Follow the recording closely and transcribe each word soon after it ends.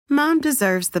Mom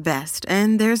deserves the best,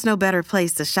 and there's no better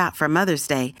place to shop for Mother's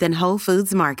Day than Whole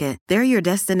Foods Market. They're your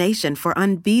destination for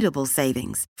unbeatable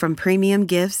savings, from premium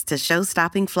gifts to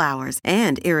show-stopping flowers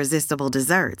and irresistible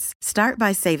desserts. Start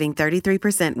by saving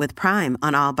 33% with Prime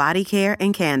on all body care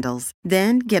and candles.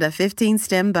 Then get a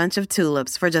 15-stem bunch of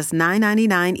tulips for just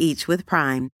 $9.99 each with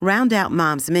Prime. Round out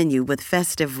Mom's menu with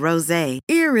festive rosé,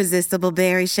 irresistible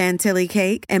berry chantilly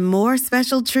cake, and more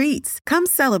special treats. Come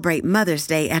celebrate Mother's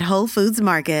Day at Whole Foods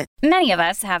Market. Many of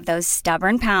us have those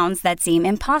stubborn pounds that seem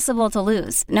impossible to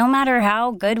lose, no matter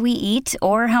how good we eat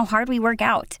or how hard we work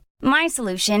out. My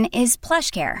solution is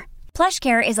PlushCare.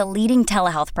 PlushCare is a leading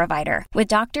telehealth provider with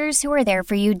doctors who are there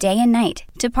for you day and night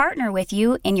to partner with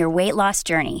you in your weight loss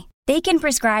journey. They can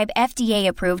prescribe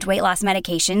FDA-approved weight loss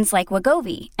medications like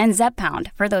Wegovy and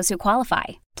Zepbound for those who qualify.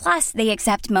 Plus, they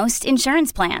accept most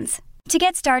insurance plans. To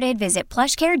get started, visit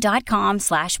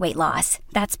plushcare.com/weightloss.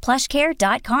 That's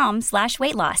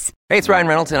plushcare.com/weightloss. Hey, it's Ryan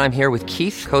Reynolds, and I'm here with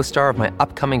Keith, co-star of my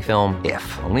upcoming film,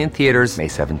 If, only in theaters May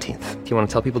 17th. Do you want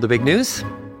to tell people the big news?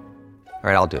 All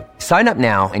right, I'll do it. Sign up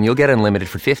now and you'll get unlimited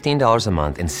for $15 a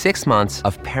month and 6 months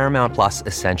of Paramount Plus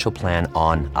Essential Plan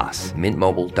on us.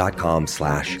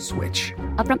 MintMobile.com/switch.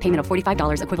 Upfront payment of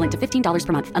 $45 equivalent to $15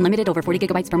 per month. Unlimited over 40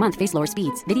 gigabytes per month. Face lower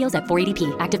speeds. Videos at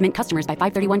 480p. Active Mint customers by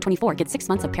 531.24 get 6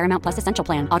 months of Paramount Plus Essential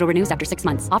Plan. Auto renews after 6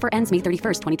 months. Offer ends May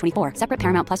 31st, 2024. Separate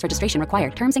Paramount Plus registration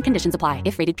required. Terms and conditions apply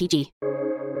if rated PG.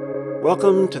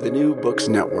 Welcome to the New Books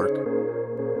Network.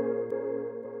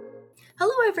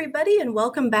 Hello, everybody, and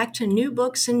welcome back to New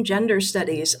Books in Gender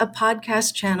Studies, a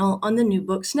podcast channel on the New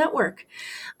Books Network.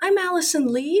 I'm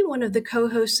Allison Lee, one of the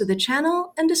co-hosts of the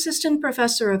channel and assistant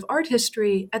professor of art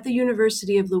history at the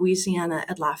University of Louisiana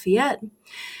at Lafayette.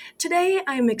 Today,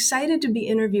 I am excited to be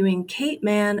interviewing Kate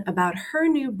Manne about her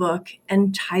new book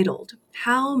entitled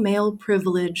How Male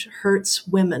Privilege Hurts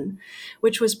Women,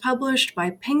 which was published by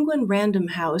Penguin Random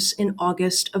House in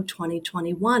August of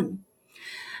 2021.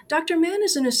 Dr. Manne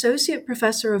is an associate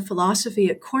professor of philosophy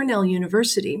at Cornell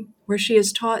University, where she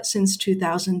has taught since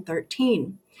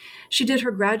 2013. She did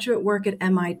her graduate work at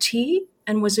MIT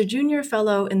and was a junior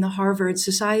fellow in the Harvard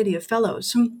Society of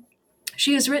Fellows.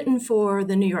 She has written for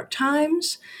the New York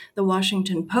Times, the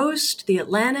Washington Post, the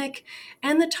Atlantic,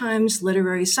 and the Times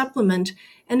Literary Supplement,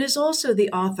 and is also the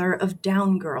author of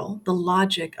Down Girl: The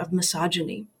Logic of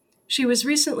Misogyny. She was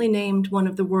recently named one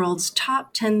of the world's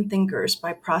top 10 thinkers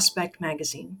by Prospect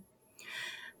Magazine.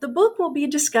 The book we'll be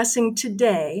discussing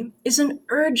today is an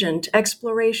urgent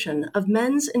exploration of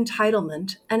men's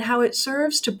entitlement and how it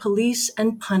serves to police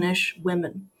and punish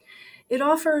women. It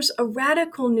offers a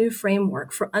radical new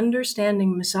framework for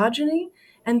understanding misogyny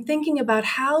and thinking about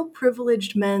how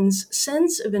privileged men's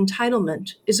sense of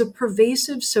entitlement is a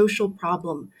pervasive social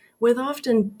problem with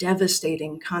often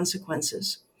devastating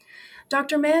consequences.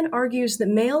 Dr. Manne argues that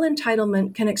male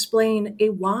entitlement can explain a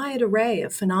wide array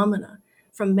of phenomena,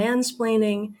 from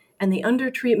mansplaining and the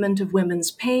undertreatment of women's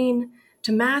pain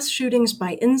to mass shootings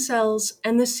by incels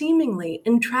and the seemingly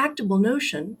intractable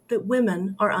notion that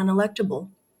women are unelectable.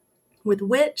 With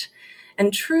wit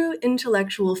and true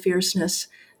intellectual fierceness,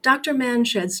 Dr. Manne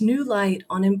sheds new light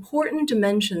on important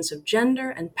dimensions of gender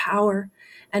and power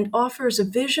and offers a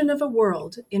vision of a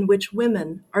world in which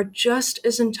women are just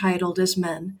as entitled as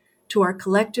men to our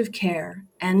collective care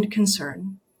and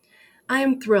concern. I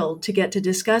am thrilled to get to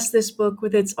discuss this book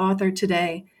with its author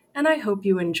today, and I hope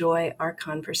you enjoy our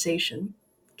conversation.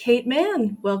 Kate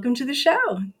Manne, welcome to the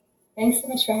show. Thanks so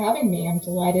much for having me. I'm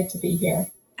delighted to be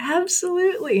here.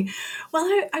 Absolutely. Well,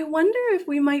 I wonder if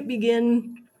we might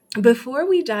begin before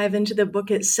we dive into the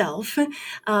book itself,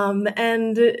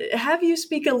 and have you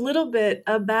speak a little bit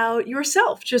about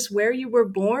yourself, just where you were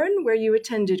born, where you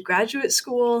attended graduate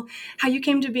school, how you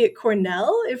came to be at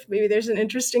Cornell, if maybe there's an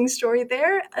interesting story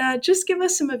there. Just give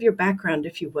us some of your background,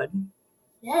 if you would.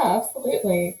 Yeah,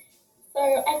 absolutely. So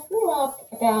I grew up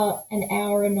about an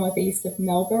hour northeast of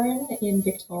Melbourne in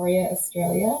Victoria,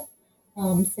 Australia.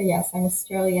 So yes, I'm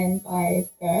Australian by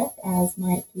birth, as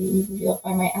might be revealed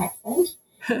by my accent.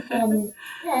 I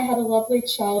had a lovely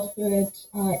childhood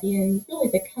in really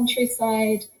the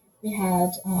countryside. We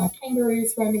had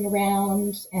kangaroos roaming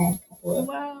around and a couple of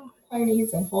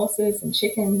ponies and horses and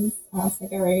chickens, so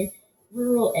very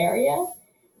rural area.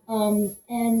 And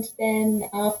then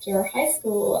after high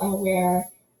school, where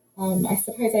I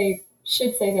suppose I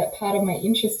should say that part of my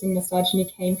interest in misogyny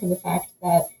came from the fact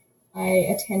that I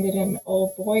attended an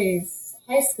all-boys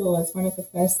high school as one of the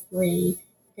first 3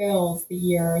 girls the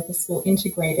year the school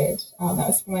integrated. That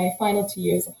was for my final 2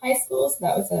 years of high school, so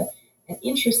that was an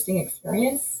interesting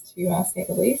experience, to say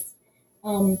the least.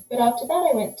 But after that,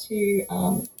 I went to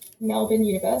Melbourne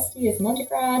University as an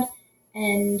undergrad,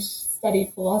 and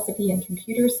studied philosophy and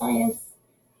computer science.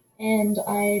 And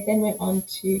I then went on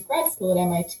to grad school at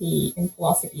MIT in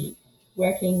philosophy,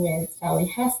 working with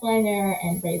Sally Haslanger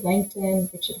and Ray Langton,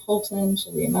 Richard Holton,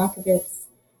 Julia Markovits.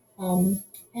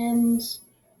 And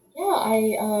yeah,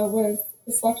 I was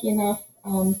lucky enough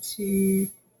to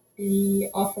be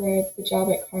offered the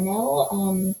job at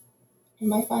Cornell in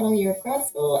my final year of grad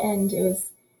school, and it was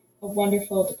a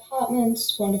wonderful department,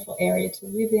 wonderful area to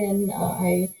live in.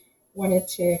 I wanted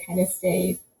to kind of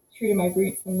stay true to my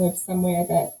roots and live somewhere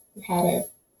that had a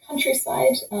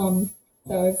countryside. So it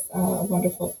was a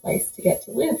wonderful place to get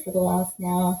to live for the last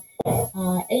now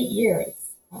 8 years.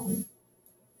 So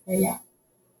yeah.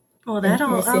 Well, that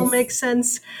all makes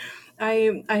sense.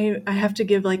 I have to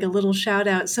give like a little shout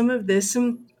out.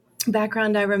 Some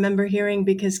background I remember hearing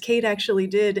because Kate actually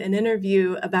did an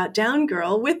interview about Down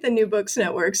Girl with the New Books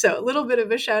Network. So a little bit of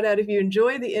a shout out. If you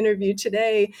enjoy the interview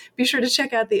today, be sure to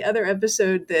check out the other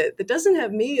episode that doesn't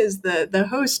have me as the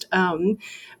host,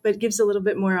 but gives a little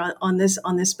bit more on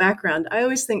this background. I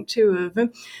always think too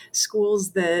of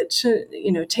schools that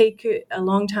take a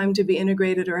long time to be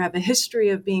integrated or have a history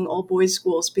of being all boys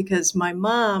schools, because my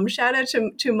mom, shout out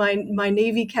to my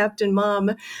Navy captain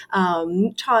mom,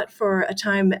 taught for a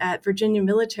time at Virginia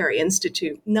Military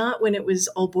Institute, not when it was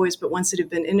all boys, but once it had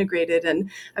been integrated. And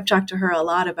I've talked to her a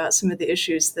lot about some of the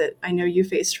issues that I know you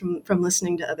faced from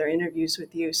listening to other interviews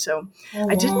with you. So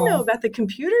I didn't know about the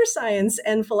computer science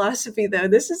and philosophy, though.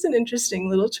 This is an interesting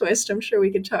little twist. I'm sure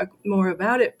we could talk more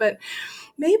about it, but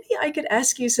maybe I could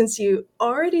ask you, since you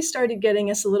already started getting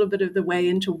us a little bit of the way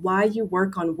into why you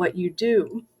work on what you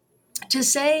do, to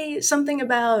say something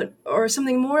about, or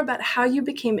something more about, how you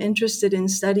became interested in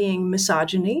studying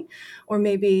misogyny, or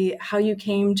maybe how you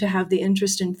came to have the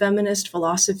interest in feminist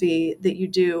philosophy that you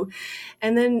do,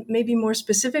 and then maybe more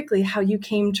specifically, how you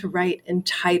came to write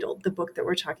Entitled, the book that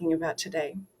we're talking about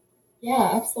today.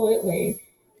 Yeah, absolutely.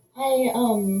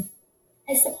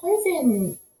 I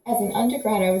suppose as an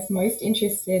undergrad, I was most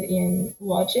interested in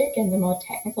logic and the more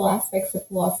technical aspects of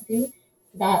philosophy.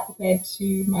 That led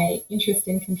to my interest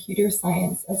in computer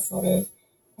science as sort of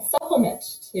a supplement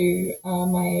to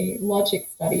my logic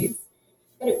studies.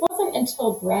 But it wasn't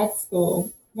until grad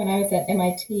school, when I was at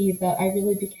MIT, that I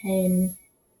really became,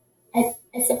 I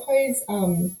suppose,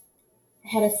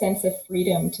 had a sense of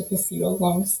freedom to pursue a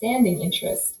long-standing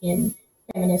interest in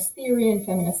feminist theory and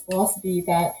feminist philosophy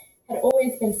that had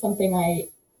always been something I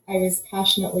was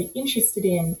passionately interested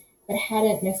in, but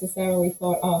hadn't necessarily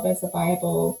thought of as a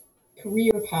viable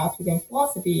career path within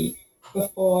philosophy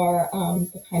before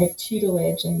the kind of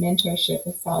tutelage and mentorship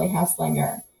of Sally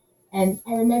Haslanger. And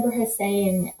I remember her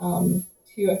saying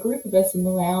to a group of us in the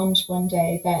lounge one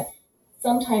day that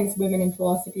sometimes women in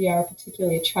philosophy are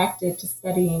particularly attracted to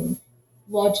studying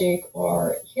logic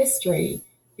or history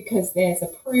because there's a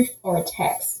proof or a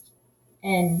text.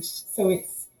 And so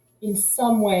it's in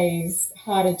some ways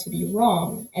harder to be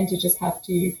wrong and to just have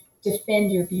to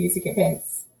defend your views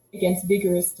against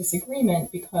vigorous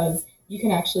disagreement because you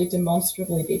can actually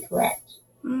demonstrably be correct.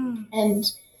 And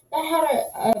that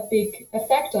had a big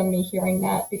effect on me, hearing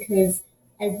that, because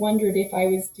I wondered if I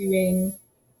was doing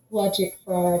logic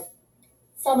for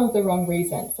some of the wrong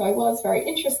reasons. So I was very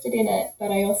interested in it,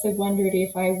 but I also wondered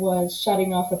if I was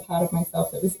shutting off a part of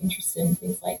myself that was interested in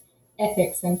things like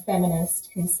ethics and feminist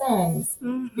concerns,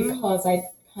 because I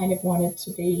kind of wanted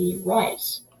to be right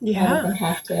rather than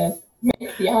have to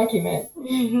make the argument.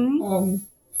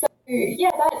 So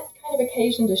yeah, that kind of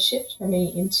occasioned a shift for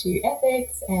me into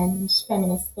ethics and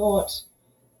feminist thought.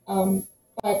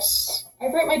 But I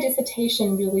wrote my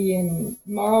dissertation really in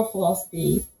moral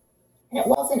philosophy, and it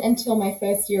wasn't until my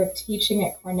first year of teaching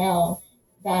at Cornell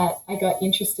that I got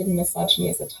interested in misogyny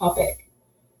as a topic.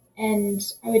 And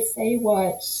I would say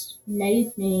what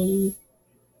made me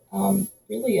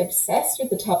really obsessed with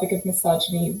the topic of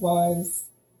misogyny was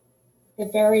the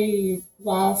very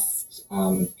last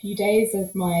few days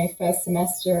of my first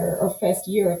semester, or first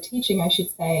year of teaching, I should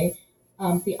say.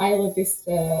 The Isla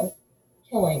Vista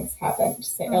killings happened.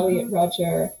 So Elliot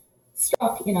Rodger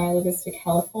struck in Isla Vista,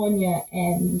 California,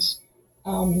 and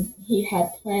he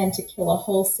had planned to kill a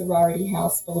whole sorority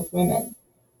house full of women.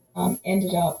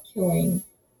 Ended up killing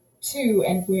 2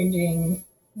 and wounding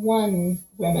one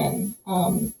woman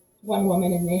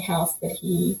in the house that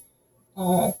he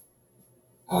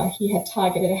had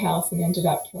targeted a house and ended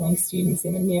up killing students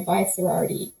in a nearby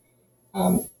sorority.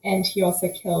 And he also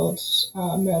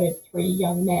murdered 3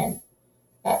 young men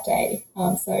that day.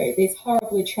 So these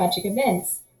horribly tragic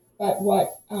events. But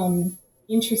what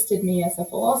interested me as a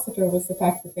philosopher was the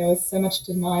fact that there was so much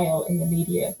denial in the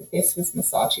media that this was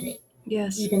misogyny.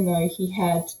 Yes. Even though he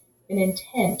had been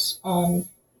intent on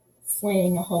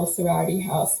slaying a whole sorority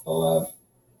house full of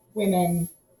women,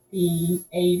 the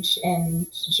age and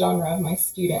genre of my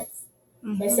students.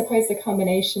 So I suppose the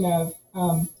combination of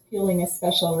feeling a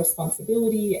special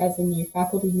responsibility as a new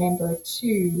faculty member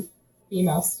to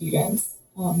female students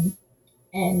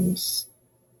and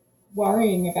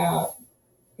worrying about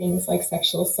things like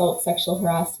sexual assault, sexual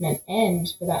harassment,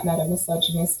 and for that matter,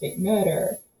 misogynistic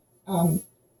murder,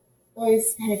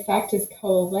 those kind of factors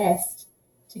coalesced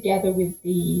together with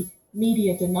the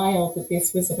media denial that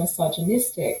this was a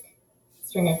misogynistic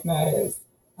string of murders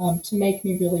to make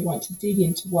me really want to dig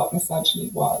into what misogyny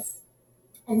was.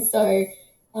 And so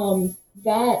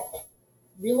that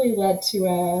really led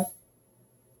to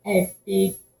a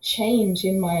big change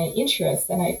in my interests,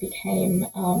 and I became,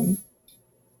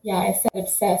 I said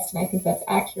obsessed, and I think that's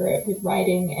accurate, with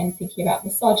writing and thinking about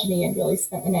misogyny, and really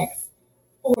spent the next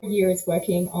 4 years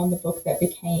working on the book that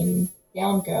became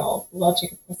Gown Girl, The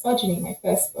Logic of Misogyny, my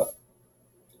first book.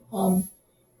 And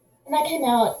that came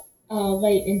out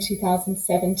late in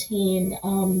 2017.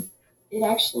 It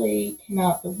actually came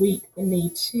out the week the Me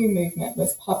Too movement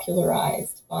was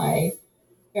popularized by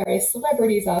various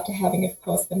celebrities after having, of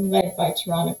course, been led by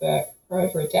Tarana Burke for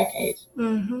over a decade.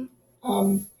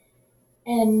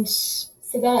 And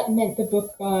so that meant the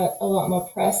book got a lot more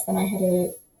press than I had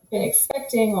been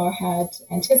expecting or had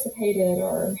anticipated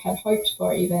or had hoped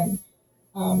for even.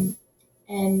 And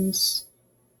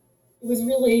it was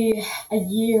really a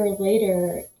year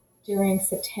later, during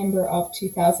September of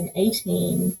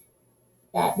 2018,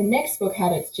 that the next book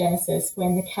had its genesis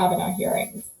when the Kavanaugh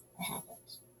hearings happened.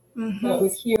 So it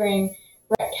was hearing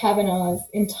Brett Kavanaugh's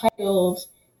entitled,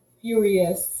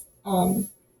 furious,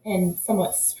 and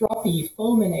somewhat stroppy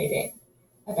fulminating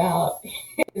about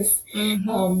his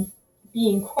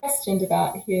being questioned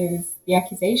about the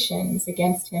accusations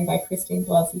against him by Christine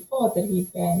Blasey Ford that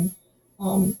he'd been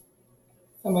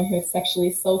someone who had sexually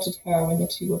assaulted her when the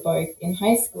two were both in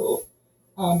high school.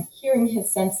 Hearing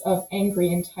his sense of angry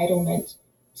entitlement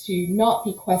to not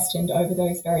be questioned over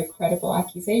those very credible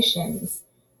accusations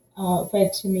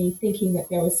led to me thinking that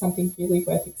there was something really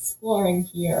worth exploring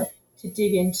here, to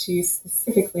dig into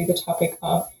specifically the topic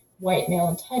of white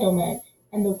male entitlement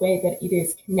and the way that it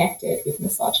is connected with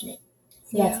misogyny.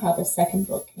 So that's how the second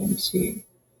book came to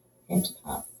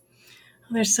pass.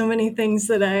 There's so many things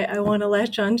that I want to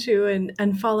latch onto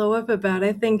and follow up about.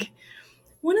 I think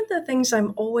one of the things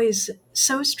I'm always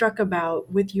so struck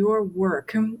about with your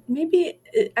work, maybe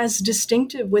as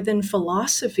distinctive within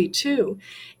philosophy too,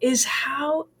 is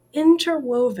how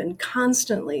interwoven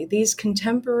constantly these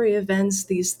contemporary events,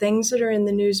 these things that are in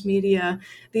the news media,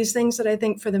 these things that I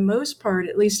think for the most part,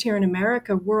 at least here in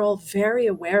America, we're all very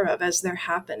aware of as they're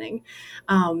happening.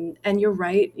 And you're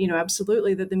right,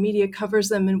 absolutely, that the media covers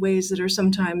them in ways that are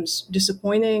sometimes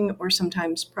disappointing or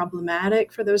sometimes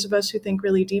problematic for those of us who think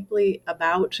really deeply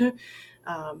about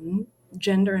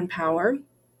gender and power.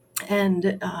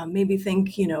 And maybe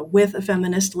think, with a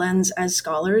feminist lens as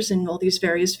scholars in all these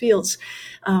various fields.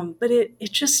 But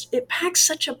it packs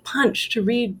such a punch to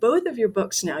read both of your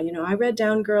books now. I read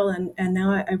Down Girl and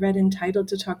now I read Entitled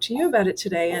to talk to you about it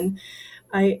today. And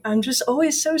I'm just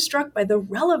always so struck by the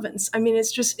relevance. I mean,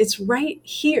 it's right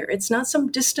here. It's not some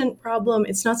distant problem.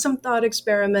 It's not some thought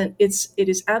experiment. It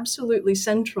is absolutely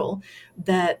central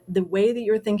that the way that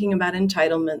you're thinking about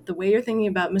entitlement, the way you're thinking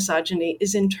about misogyny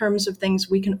is in terms of things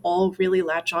we can all really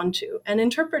latch onto and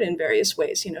interpret in various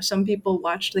ways. Some people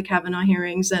watched the Kavanaugh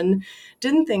hearings and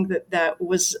didn't think that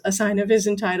was a sign of his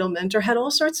entitlement, or had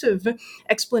all sorts of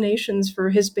explanations for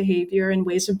his behavior and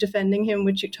ways of defending him,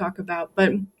 which you talk about.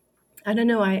 But I don't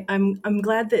know. I'm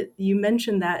glad that you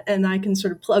mentioned that, and I can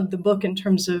sort of plug the book in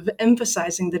terms of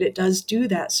emphasizing that it does do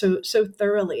that so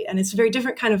thoroughly, and it's a very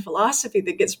different kind of philosophy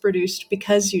that gets produced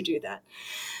because you do that.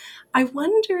 I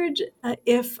wondered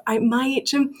if I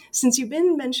might, since you've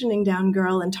been mentioning Down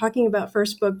Girl and talking about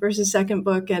first book versus second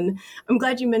book, and I'm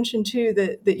glad you mentioned too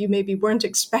that you maybe weren't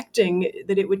expecting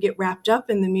that it would get wrapped up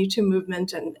in the Me Too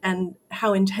movement and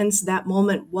how intense that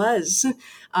moment was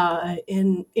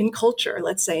in culture,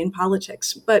 let's say, in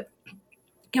politics. But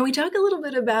can we talk a little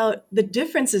bit about the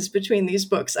differences between these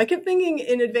books? I kept thinking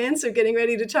in advance of getting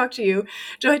ready to talk to you,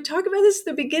 do I talk about this at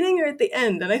the beginning or at the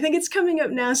end? And I think it's coming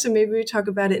up now, so maybe we talk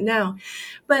about it now.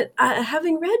 But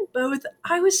having read both,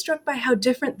 I was struck by how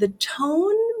different the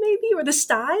tone maybe, or the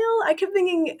style. I kept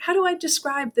thinking, how do I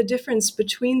describe the difference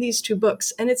between these two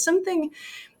books? And it's something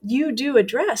you do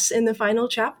address in the final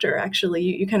chapter, actually.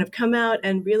 You kind of come out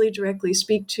and really directly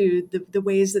speak to the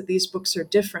ways that these books are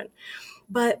different.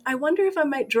 But I wonder if I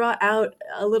might draw out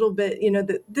a little bit,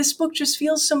 that this book just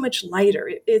feels so much lighter.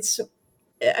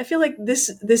 I feel like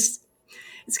this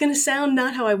it's going to sound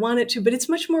not how I want it to, but it's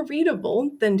much more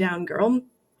readable than Down Girl.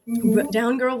 But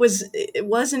Down Girl was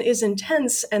and is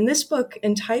intense, and this book,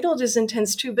 entitled, is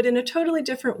intense too, but in a totally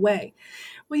different way.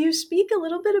 Will you speak a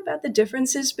little bit about the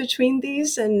differences between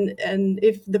these? And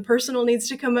if the personal needs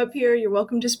to come up here, you're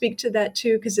welcome to speak to that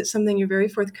too, because it's something you're very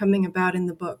forthcoming about in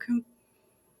the book.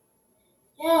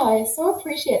 Yeah, I so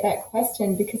appreciate that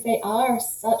question because they are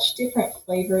such different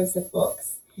flavors of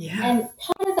books. Yeah. And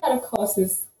part of that, of course,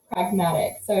 is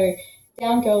pragmatic. So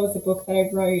Down Girl is a book that I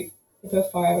wrote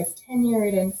before I was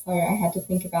tenured, and so I had to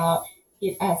think about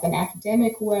it as an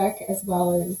academic work as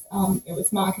well as it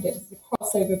was marketed as a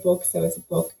crossover book, so as a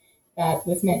book that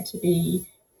was meant to be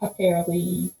a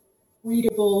fairly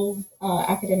readable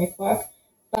academic work.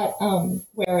 But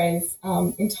whereas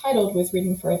Entitled was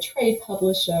written for a trade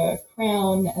publisher,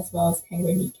 Crown, as well as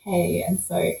Penguin UK, and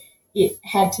so it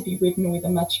had to be written with a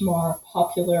much more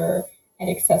popular and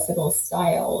accessible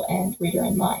style and reader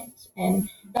in mind. And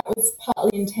that was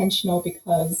partly intentional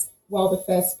because while the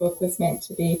first book was meant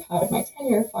to be part of my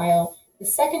tenure file, the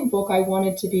second book I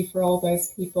wanted to be for all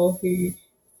those people who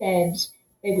said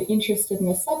they were interested in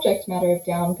the subject matter of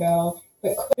Down Girl,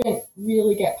 but couldn't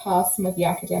really get past some of the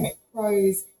academic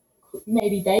prose.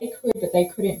 Maybe they could, but they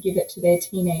couldn't give it to their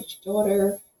teenage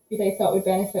daughter, who they thought would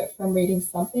benefit from reading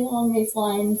something along these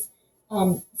lines.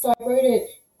 So I wrote it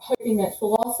hoping that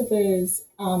philosophers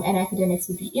and academics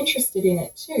would be interested in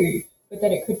it too, but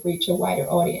that it could reach a wider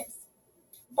audience.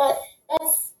 But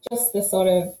that's just the sort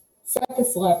of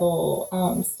surface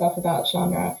level stuff about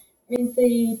genre. I mean,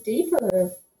 the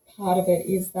deeper part of it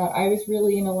is that I was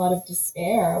really in a lot of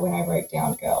despair when I wrote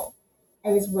Down Girl. I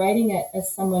was writing it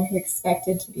as someone who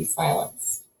expected to be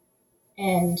silenced.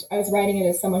 And I was writing it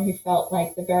as someone who felt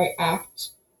like the very act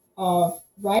of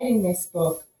writing this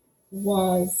book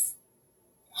was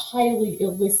highly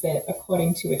illicit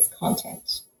according to its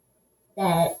content.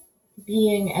 That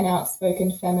being an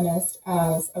outspoken feminist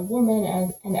as a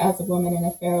woman and as a woman in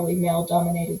a fairly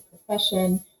male-dominated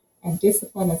profession and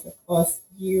discipline, as of course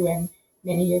you and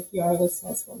many of your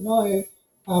listeners will know,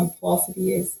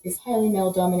 philosophy is highly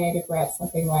male-dominated. We're at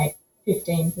something like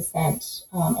 15%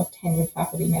 of tenured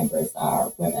faculty members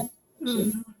are women, which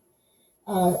is,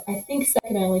 I think,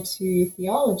 second only to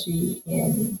theology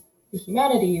in the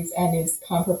humanities and is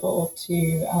comparable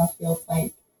to fields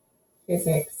like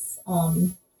physics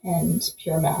and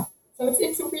pure math. So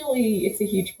it's a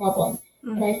huge problem.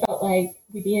 And I felt like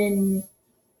within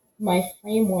my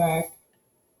framework,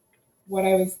 what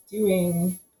I was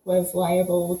doing was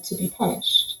liable to be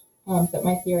punished, that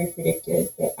my theory predicted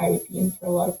that I would be in for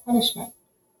a lot of punishment.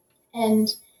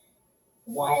 And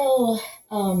while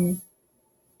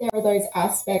there are those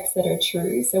aspects that are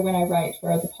true, so when I write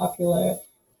for the popular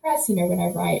press, when I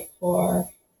write for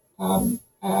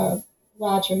a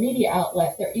larger media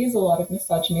outlet, there is a lot of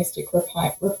misogynistic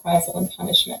reprisal and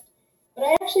punishment. But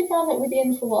I actually found that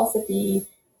within philosophy,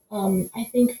 I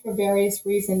think for various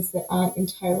reasons that aren't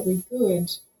entirely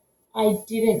good, I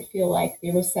didn't feel like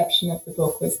the reception of the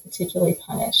book was particularly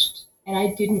punished. And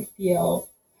I didn't feel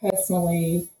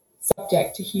personally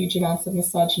subject to huge amounts of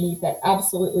misogyny that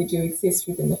absolutely do exist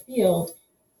within the field.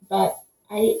 But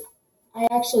I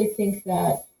actually think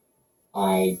that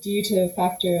due to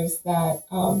factors that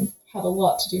have a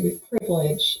lot to do with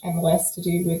privilege and less to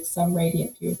do with some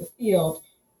radiant view of the field,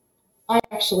 I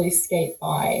actually skate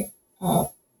by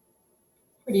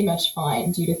pretty much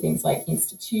fine due to things like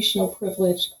institutional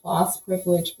privilege, class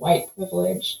privilege, white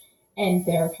privilege, and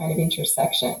their kind of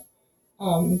intersection.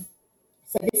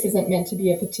 So this isn't meant to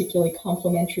be a particularly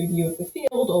complimentary view of the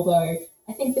field, although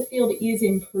I think the field is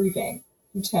improving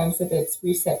in terms of its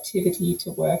receptivity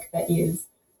to work that is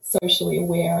socially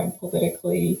aware and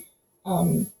politically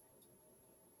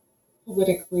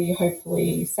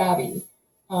hopefully savvy.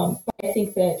 But I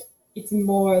think that it's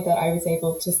more that I was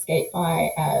able to skate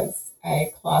by as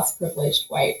a class-privileged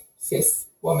white cis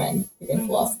woman within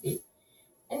philosophy.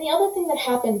 And the other thing that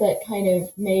happened that kind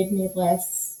of made me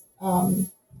less,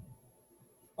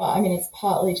 it's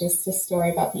partly just a story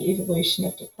about the evolution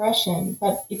of depression,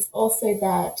 but it's also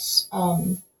that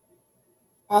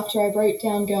after I wrote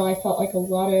Down Girl, I felt like a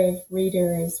lot of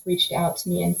readers reached out to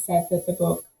me and said that the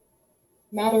book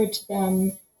mattered to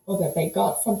them or that they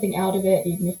got something out of it,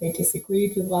 even if they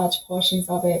disagreed with large portions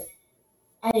of it.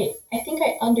 I think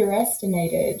I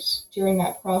underestimated during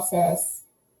that process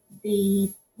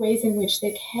the ways in which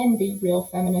there can be real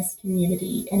feminist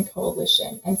community and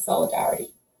coalition and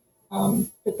solidarity.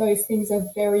 That those things are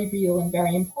very real and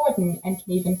very important and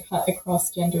can even cut across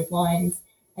gendered lines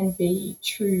and be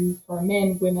true for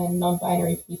men, women,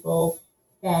 non-binary people,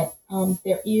 that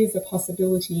there is a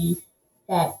possibility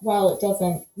that while it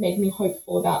doesn't make me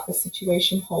hopeful about the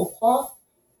situation whole cloth,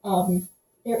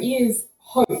 there is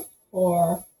hope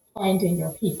for finding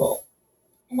your people.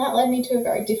 And that led me to a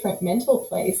very different mental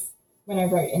place when I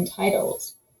wrote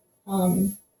Entitled.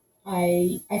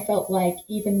 I felt like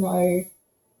even though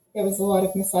there was a lot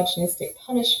of misogynistic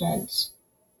punishment,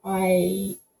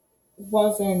 I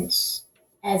wasn't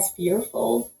as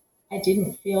fearful. I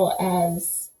didn't feel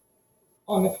as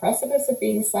on the precipice of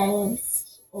being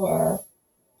silenced or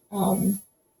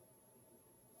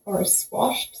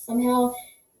squashed somehow.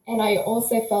 And I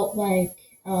also felt like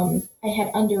I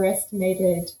had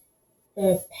underestimated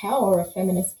the power of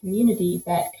feminist community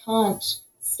that can't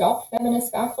stop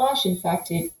feminist backlash. In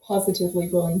fact, it positively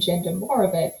will engender more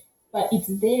of it, but it's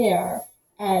there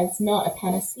as not a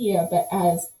panacea, but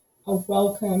as a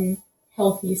welcome,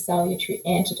 healthy, salutary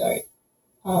antidote.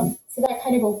 So that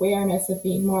kind of awareness of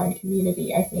being more in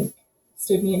community, I think,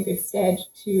 stood me in good stead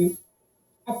to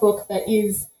a book that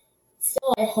is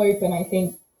still, I hope, and I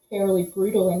think, fairly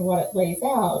brutal in what it lays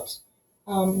out.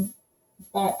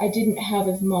 But I didn't have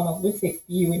as monolithic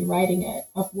view in writing it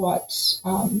of what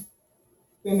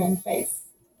women face.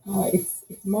 It's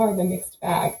more of a mixed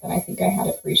bag than I think I had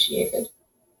appreciated.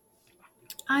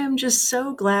 I am just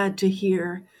so glad to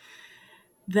hear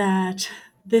that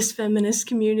this feminist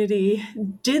community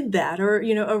did that, or,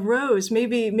 arose,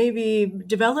 maybe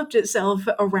developed itself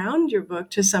around your book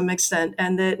to some extent,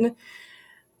 and that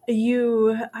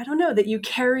that you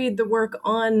carried the work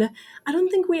on. I don't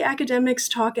think we academics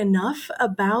talk enough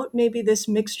about maybe this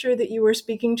mixture that you were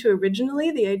speaking to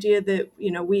originally, the idea that,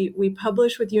 we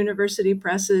publish with university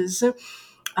presses,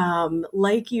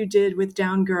 like you did with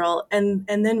Down Girl, and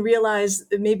then realize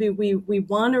that maybe we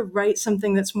want to write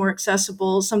something that's more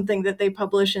accessible, something that they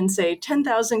publish in, say,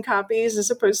 10,000 copies as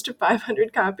opposed to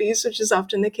 500 copies, which is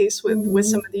often the case with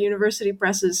some of the university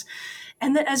presses.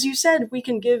 And that, as you said, we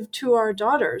can give to our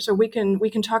daughters, or we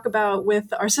can talk about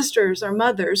with our sisters, our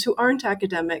mothers who aren't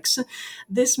academics.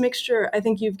 This mixture, I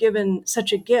think you've given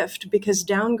such a gift, because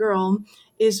Down Girl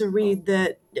is a read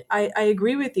that I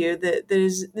agree with you that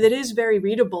is very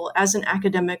readable as an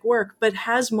academic work, but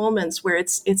has moments where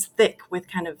it's thick with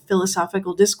kind of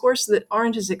philosophical discourse that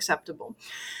aren't as acceptable.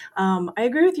 I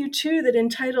agree with you too that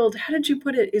Entitled, how did you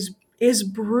put it, is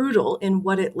brutal in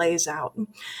what it lays out.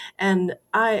 And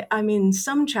I mean,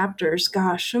 some chapters,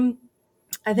 gosh,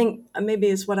 I think maybe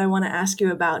is what I want to ask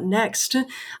you about next.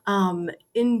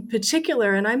 In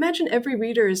particular, and I imagine every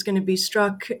reader is going to be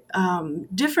struck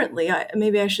differently.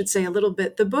 Maybe I should say a little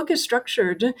bit. The book is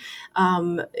structured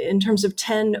in terms of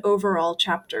 10 overall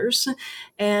chapters.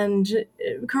 And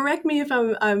correct me if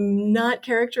I'm not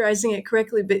characterizing it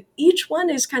correctly, but each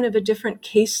one is kind of a different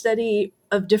case study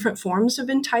of different forms of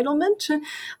entitlement.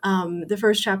 The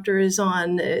first chapter is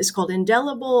called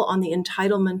Indelible, on the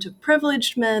entitlement of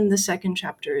privileged men. The second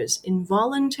chapter is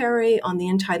Involuntary, on the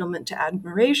entitlement to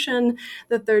admiration.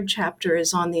 The third chapter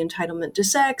is on the entitlement to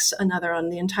sex, another on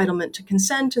the entitlement to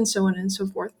consent, and so on and so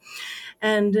forth.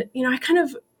 And, I kind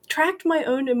of tracked my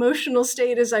own emotional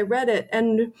state as I read it,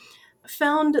 and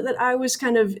found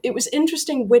that it was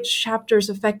interesting which chapters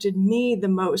affected me the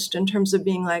most in terms of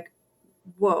being like,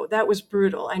 whoa, that was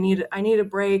brutal. I need a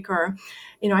break, or,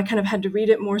 I kind of had to read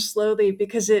it more slowly,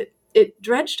 because it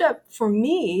dredged up for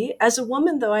me as a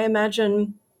woman, though I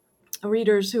imagine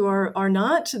readers who are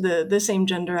not the same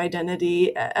gender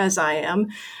identity as I am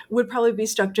would probably be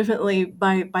struck differently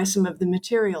by some of the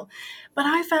material. But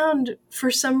I found, for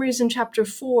some reason, chapter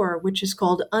 4, which is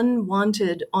called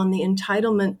Unwanted, on the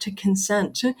entitlement to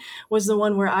consent, was the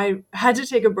one where I had to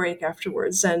take a break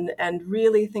afterwards and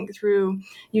really think through.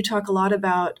 You talk a lot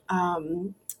about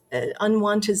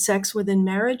unwanted sex within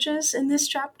marriages in this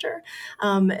chapter.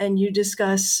 And you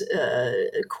discuss,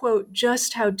 quote,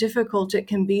 just how difficult it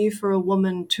can be for a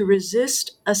woman to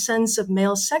resist a sense of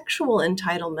male sexual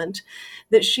entitlement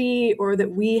that she or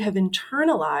that we have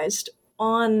internalized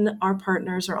on our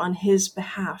partners or on his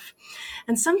behalf.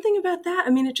 And something about that,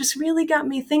 it just really got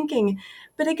me thinking,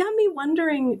 but it got me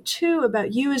wondering too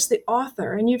about you as the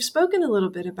author. And you've spoken a little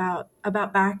bit about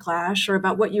backlash, or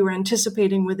about what you were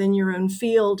anticipating within your own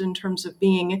field in terms of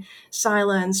being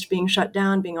silenced, being shut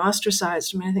down, being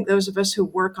ostracized. I think those of us who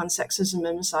work on sexism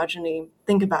and misogyny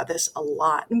think about this a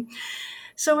lot.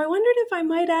 So I wondered if I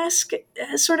might ask,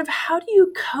 sort of, how do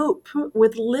you cope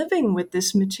with living with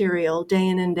this material day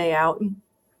in and day out?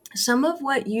 Some of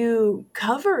what you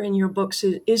cover in your books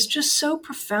is just so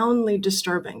profoundly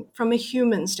disturbing from a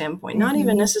human standpoint, not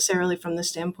even necessarily from the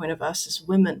standpoint of us as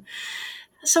women.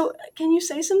 So can you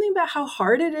say something about how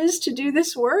hard it is to do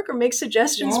this work, or make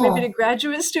suggestions maybe to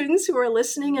graduate students who are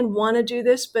listening and want to do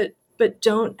this, but but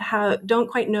don't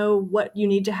quite know what you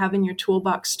need to have in your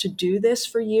toolbox to do this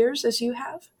for years as you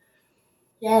have?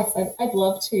 Yes, I'd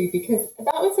love to, because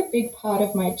that was a big part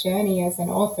of my journey as an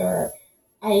author.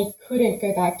 I couldn't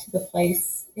go back to the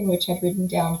place in which I'd written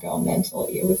down Girl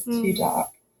mentally. It was too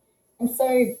dark. And so,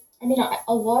 I mean,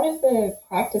 a lot of the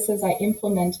practices I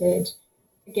implemented,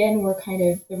 again, were kind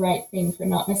of the right thing for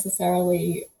not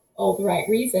necessarily all the right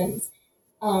reasons.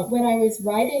 When I was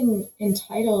writing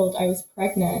Entitled, I was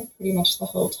pregnant pretty much the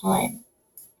whole time.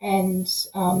 And,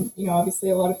 obviously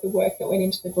a lot of the work that went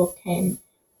into the book came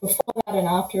before that and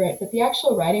after it. But the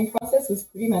actual writing process was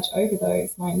pretty much over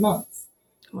those 9 months.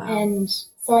 Wow. And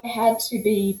so I had to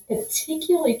be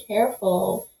particularly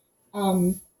careful,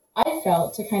 I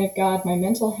felt, to kind of guard my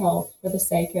mental health for the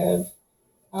sake of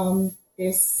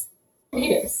this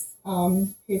fetus,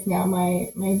 who's now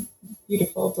my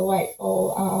beautiful,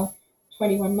 delightful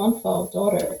 21-month-old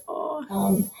daughter.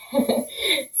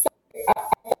 So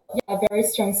a very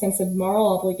strong sense of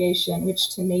moral obligation,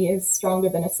 which to me is stronger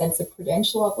than a sense of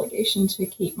prudential obligation, to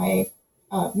keep my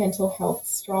mental health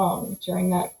strong during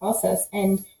that process.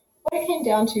 And what it came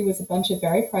down to was a bunch of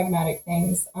very pragmatic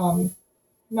things.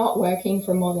 Not working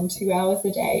for more than 2 hours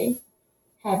a day,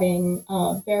 having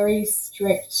very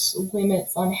strict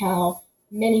limits on how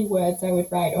many words I would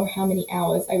write or how many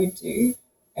hours I would do.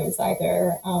 It was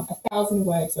either 1,000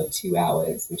 words or 2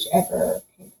 hours, whichever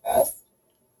came first.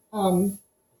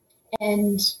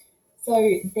 And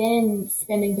so then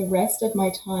spending the rest of my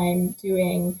time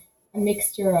doing a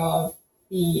mixture of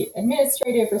the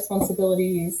administrative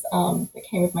responsibilities that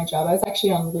came with my job. I was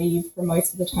actually on leave for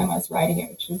most of the time I was writing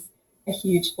it, which was a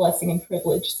huge blessing and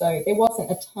privilege. So there wasn't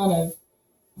a ton of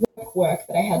work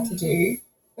that I had to do,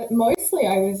 but mostly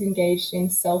I was engaged in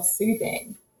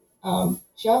self-soothing.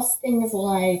 Just things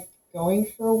like going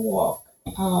for a walk,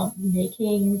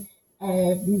 making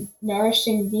a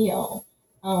nourishing meal,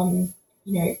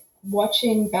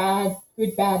 watching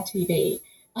good bad TV,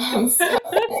 stuff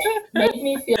that made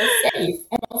me feel safe.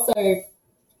 And also,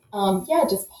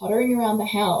 just pottering around the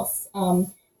house.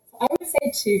 I would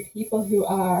say to people who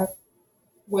are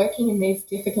working in these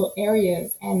difficult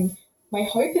areas, and my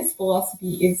hope as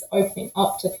philosophy is opening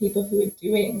up to people who are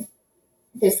doing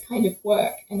this kind of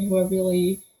work and who are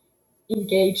really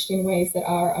engaged in ways that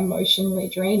are emotionally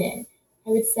draining, I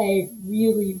would say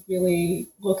really, really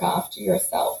look after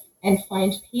yourself and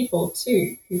find people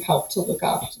too who help to look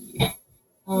after you.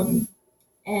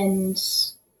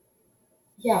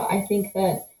 I think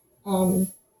that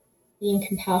being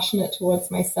compassionate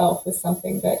towards myself was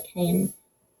something that came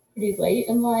pretty late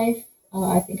in life.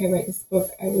 I think I wrote this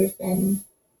book, I would have been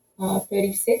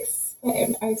 36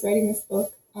 when I was writing this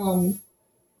book.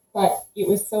 But it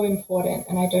was so important,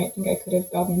 and I don't think I could have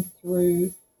gotten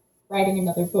through writing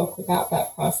another book without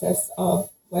that process of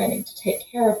learning to take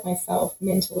care of myself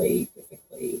mentally,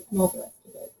 physically, and all the rest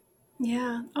of it.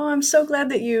 Yeah. Oh, I'm so glad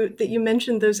that you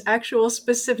mentioned those actual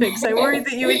specifics. I worried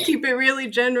that you would keep it really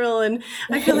general, and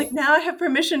I feel like now I have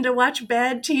permission to watch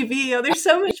bad TV. Oh, there's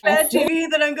so much bad TV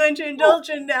that I'm going to indulge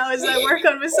in now as I work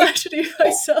on misogyny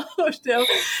myself.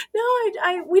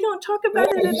 We don't talk about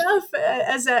it enough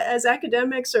as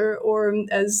academics or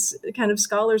as kind of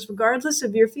scholars, regardless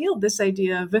of your field. This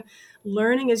idea of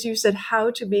learning, as you said, how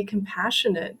to be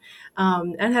compassionate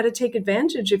and how to take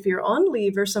advantage if you're on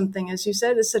leave or something, as you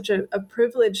said, is such a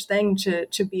privileged thing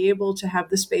to be able to have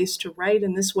the space to write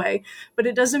in this way. But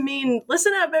it doesn't mean,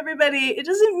 listen up, everybody, it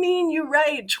doesn't mean you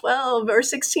write 12 or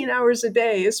 16 hours a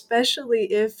day,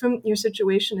 especially if your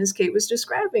situation, as Kate was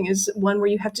describing, is one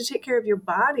where you have to take care of your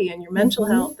body and your mental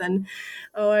health. And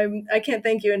I can't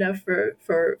thank you enough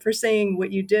for saying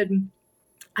what you did.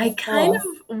 I kind of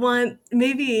want,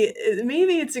 maybe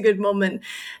it's a good moment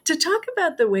to talk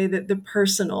about the way that the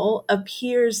personal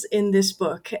appears in this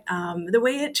book, the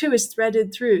way it too is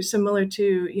threaded through, similar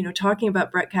to, talking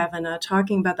about Brett Kavanaugh,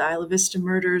 talking about the Isla Vista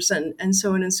murders and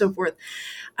so on and so forth.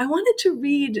 I wanted to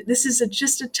read, this is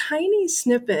just a tiny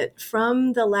snippet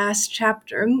from the last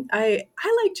chapter. I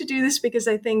like to do this because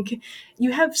I think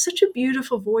you have such a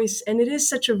beautiful voice, and it is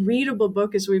such a readable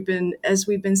book, as we've been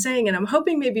saying. And I'm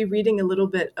hoping maybe reading a little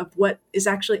bit of what is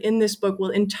actually in this book will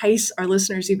entice our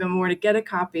listeners even more to get a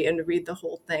copy and to read the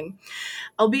whole thing.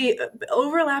 I'll be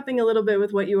overlapping a little bit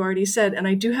with what you already said, and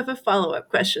I do have a follow-up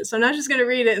question. So I'm not just going to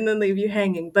read it and then leave you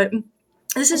hanging, but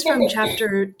this is from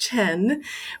chapter 10,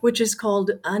 which is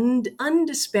called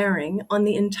Undespairing on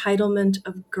the Entitlement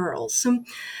of Girls.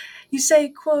 You say,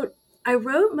 quote, I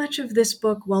wrote much of this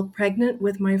book while pregnant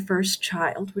with my first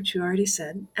child, which you already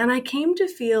said, and I came to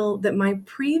feel that my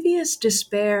previous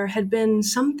despair had been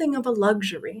something of a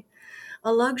luxury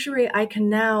I can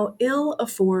now ill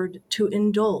afford to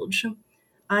indulge.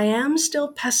 I am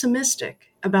still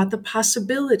pessimistic about the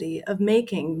possibility of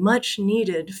making much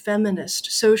needed feminist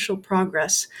social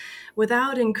progress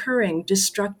without incurring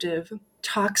destructive,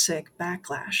 toxic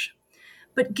backlash.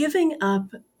 But giving up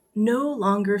no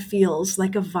longer feels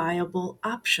like a viable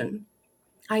option.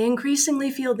 I increasingly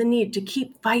feel the need to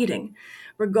keep fighting,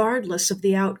 regardless of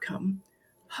the outcome.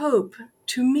 Hope,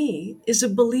 to me, is a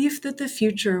belief that the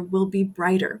future will be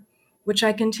brighter, which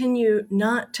I continue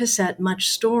not to set much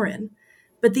store in.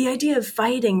 But the idea of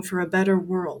fighting for a better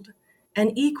world,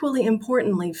 and equally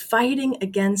importantly, fighting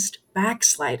against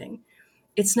backsliding,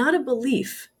 it's not a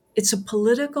belief, it's a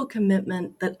political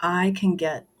commitment that I can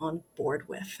get on board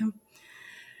with.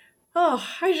 Oh,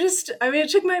 it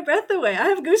took my breath away. I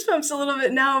have goosebumps a little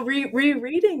bit now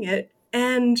rereading it.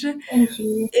 And Thank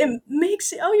you. it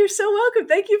makes, oh, you're so welcome.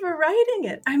 Thank you for writing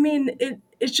it. I mean,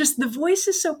 it's just, the voice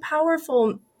is so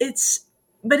powerful.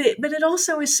 But it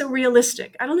also is so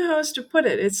realistic. I don't know how else to put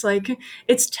it. It's like,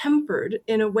 it's tempered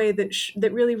in a way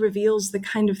that really reveals the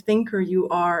kind of thinker you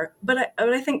are. But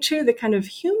I think too, the kind of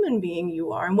human being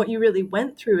you are and what you really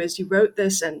went through as you wrote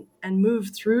this and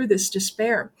moved through this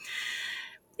despair.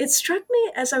 It struck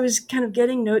me as I was kind of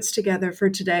getting notes together for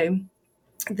today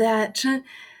that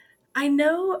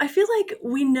I feel like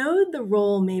we know the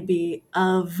role maybe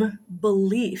of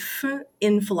belief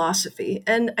in philosophy.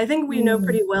 And I think we know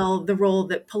pretty well the role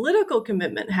that political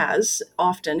commitment has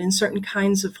often in certain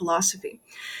kinds of philosophy.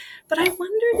 But I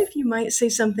wondered if you might say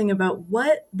something about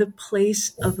what the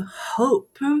place of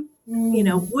hope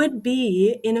would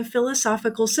be in a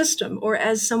philosophical system, or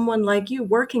as someone like you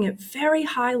working at very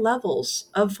high levels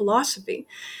of philosophy.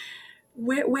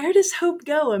 Where does hope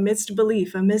go amidst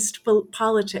belief, amidst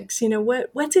politics?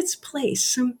 What's its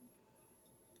place?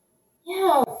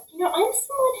 Yeah, I'm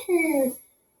someone who,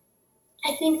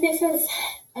 I think this is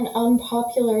an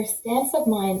unpopular stance of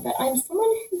mine, but I'm someone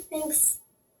who thinks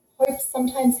hope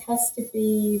sometimes has to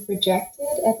be rejected,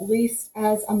 at least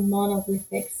as a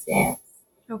monolithic stance.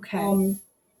 Okay.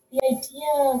 The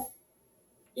idea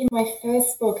in my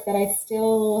first book that I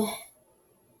still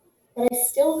kind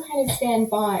of stand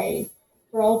by,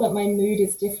 for all that my mood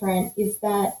is different, is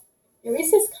that there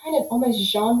is this kind of almost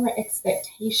genre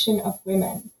expectation of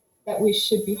women that we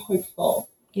should be hopeful.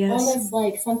 Yes. Almost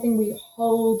like something we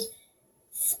hold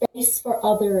space for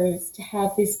others to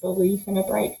have this belief in a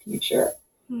bright future.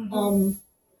 Mm-hmm.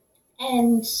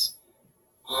 And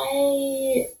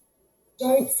I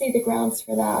don't see the grounds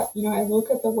for that. I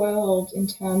look at the world in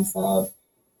terms of,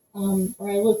 or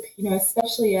I look,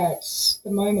 especially at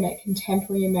the moment at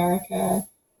contemporary America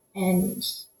and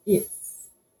its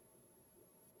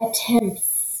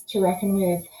attempts to reckon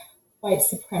with white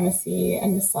supremacy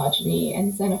and misogyny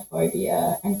and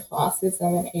xenophobia and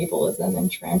classism and ableism and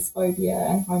transphobia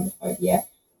and homophobia,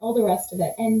 all the rest of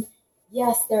it. And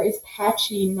yes, there is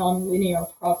patchy, non-linear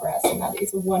progress, and that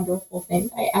is a wonderful thing.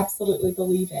 I absolutely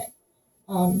believe it.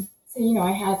 So,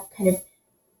 I have kind of a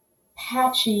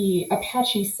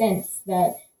patchy sense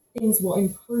that things will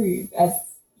improve, as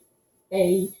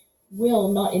they will,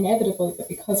 not inevitably, but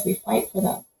because we fight for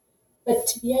them. But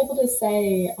to be able to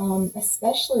say,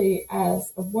 especially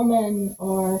as a woman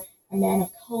or a man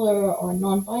of color or a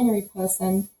non-binary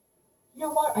person, you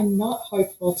know what, I'm not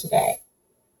hopeful today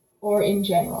or in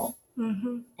general.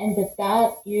 Mm-hmm. And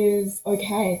that is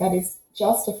okay, that is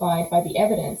justified by the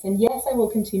evidence. And yes, I will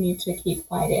continue to keep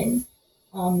fighting.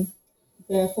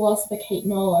 The philosopher Kate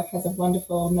Norlock has a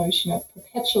wonderful notion of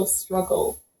perpetual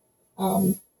struggle,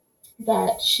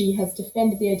 that she has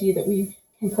defended the idea that we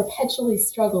can perpetually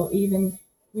struggle even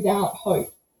without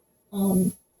hope,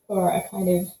 for a kind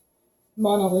of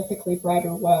monolithically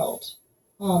brighter world.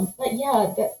 But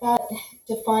yeah, that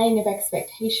defying of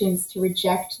expectations to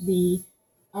reject the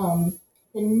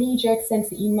knee-jerk sense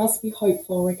that you must be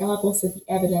hopeful regardless of the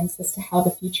evidence as to how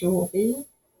the future will be,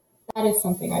 that is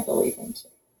something I believe in too.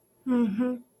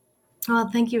 Mm-hmm.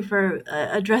 Well, thank you for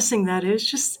addressing that.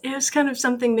 It was kind of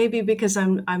something, maybe because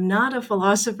I'm not a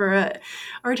philosopher.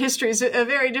 Art history is a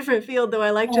very different field, though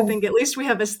I like to think at least we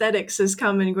have aesthetics as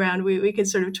common ground. We can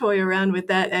sort of toy around with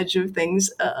that edge of things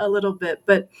a little bit.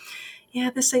 But yeah,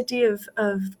 this idea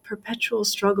of perpetual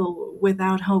struggle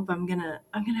without hope, I'm gonna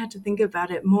have to think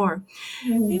about it more.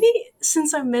 Maybe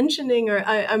since I'm mentioning, or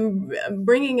I'm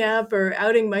bringing up or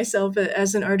outing myself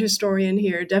as an art historian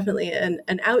here, definitely an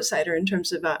outsider in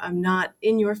terms of I'm not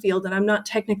in your field, and I'm not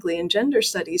technically in gender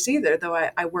studies either, though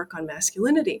I work on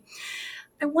masculinity.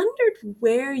 I wondered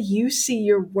where you see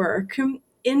your work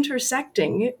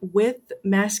intersecting with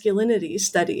masculinity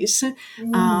studies.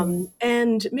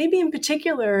 And maybe in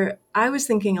particular, I was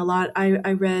thinking a lot,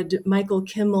 I read Michael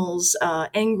Kimmel's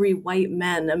Angry White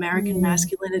Men, American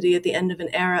Masculinity at the End of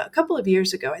an Era, a couple of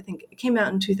years ago. I think it came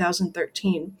out in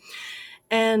 2013.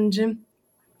 And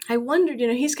I wondered,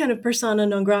 he's kind of persona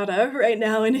non grata right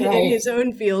now in his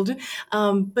own field.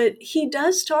 But he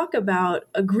does talk about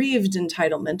aggrieved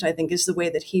entitlement, I think is the way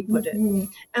that he put it.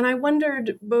 And I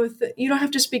wondered both, you don't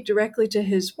have to speak directly to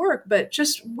his work, but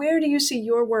just where do you see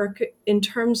your work in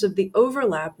terms of the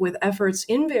overlap with efforts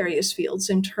in various fields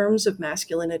in terms of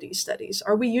masculinity studies?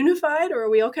 Are we unified, or are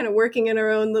we all kind of working in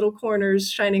our own little corners,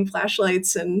 shining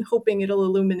flashlights and hoping it'll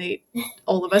illuminate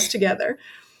all of us together?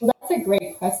 Well, that's a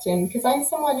great question, because I'm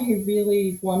someone who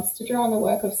really wants to draw on the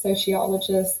work of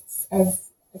sociologists as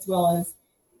well as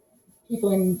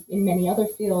people in many other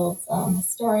fields,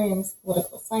 historians,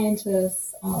 political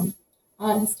scientists,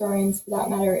 art historians for that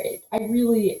matter. I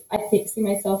see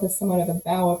myself as somewhat of a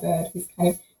bowerbird who's kind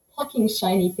of plucking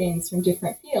shiny things from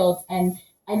different fields, and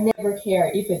I never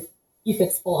care if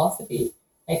it's philosophy.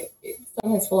 Like,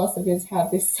 sometimes philosophers have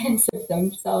this sense of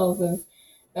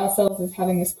ourselves as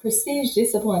having this prestige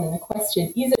discipline, and the question,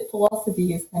 is it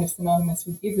philosophy, is kind of synonymous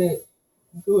with, is it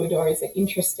good or is it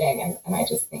interesting? And I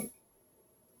just think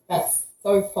that's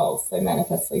so false, so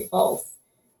manifestly false.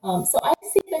 So I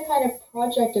see the kind of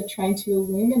project of trying to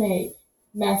illuminate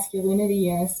masculinity,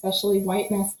 and especially white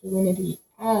masculinity,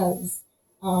 as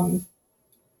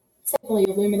certainly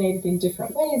illuminated in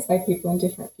different ways by people in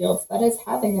different fields, but as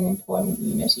having an important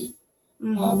unity.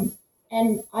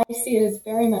 And I see it as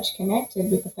very much connected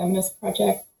with the feminist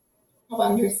project of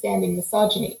understanding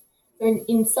misogyny. So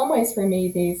in some ways, for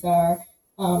me, these are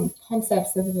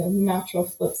concepts of the natural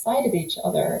flip side of each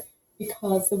other,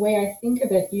 because the way I think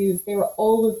of it is there are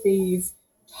all of these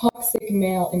toxic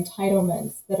male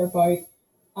entitlements that are both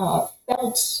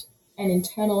felt and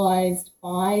internalized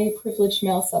by privileged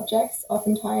male subjects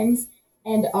oftentimes,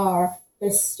 and are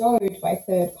bestowed by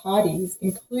third parties,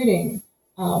 including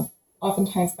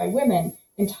oftentimes by women,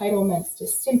 entitlements to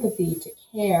sympathy, to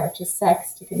care, to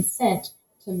sex, to consent,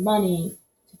 to money,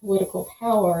 to political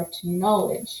power, to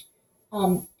knowledge.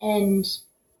 And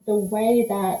the way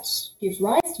that gives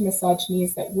rise to misogyny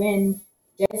is that when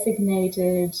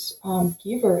designated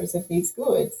givers of these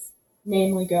goods,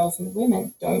 namely girls and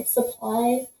women, don't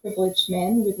supply privileged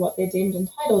men with what they're deemed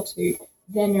entitled to,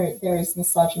 then there is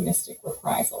misogynistic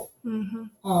reprisal in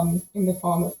the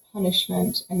form of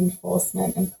punishment and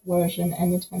enforcement and coercion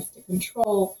and attempts to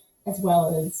control, as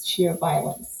well as sheer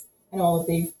violence. And all of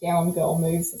these down girl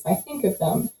moves, as I think of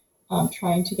them,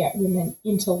 trying to get women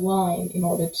into line in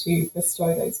order to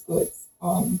bestow those goods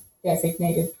on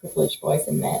designated privileged boys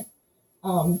and men.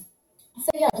 So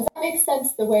yeah, does that make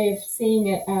sense, the way of seeing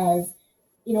it as,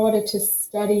 in order to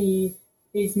study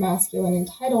these masculine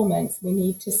entitlements, we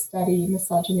need to study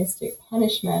misogynistic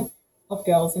punishment of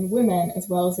girls and women, as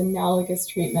well as analogous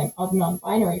treatment of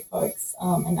non-binary folks,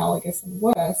 analogous and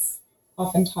worse,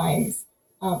 oftentimes,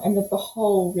 and that the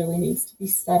whole really needs to be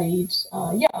studied,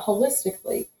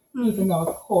 holistically, even though,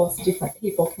 of course, different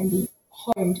people can be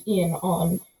honed in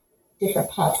on different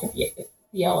parts of the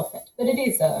elephant, but it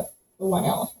is the one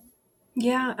elephant.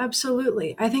 Yeah,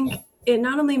 absolutely. I think it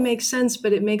not only makes sense,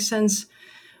 but it makes sense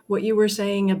what you were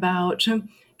saying about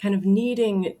kind of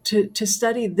needing to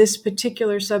study this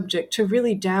particular subject, to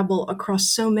really dabble across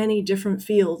so many different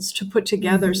fields to put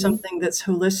together something that's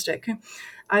holistic.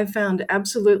 I've found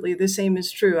absolutely the same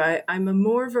is true. I'm a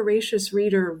more voracious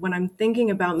reader when I'm thinking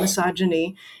about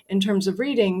misogyny in terms of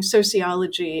reading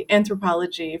sociology,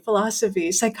 anthropology,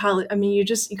 philosophy, psychology. I mean,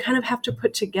 you kind of have to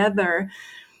put together,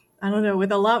 I don't know,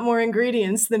 with a lot more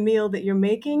ingredients, the meal that you're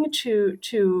making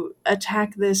to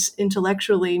attack this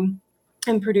intellectually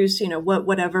and produce,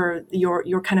 whatever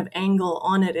your kind of angle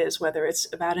on it is, whether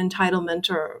it's about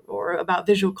entitlement or about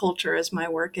visual culture, as my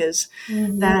work is.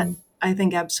 That I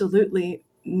think absolutely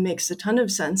makes a ton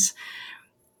of sense.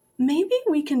 Maybe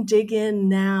we can dig in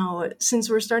now, since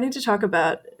we're starting to talk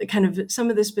about kind of some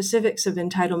of the specifics of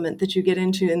entitlement that you get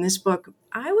into in this book.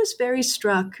 I was very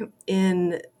struck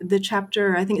in the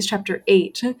chapter, I think it's chapter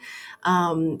 8,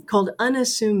 called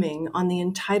Unassuming, on the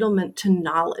entitlement to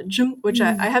knowledge, which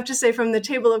I have to say, from the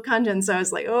table of contents, I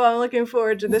was like, oh, I'm looking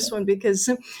forward to this one, because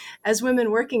as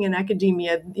women working in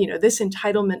academia, this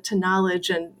entitlement to knowledge,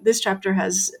 and this chapter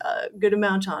has a good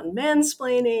amount on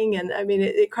mansplaining, and I mean,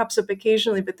 it crops up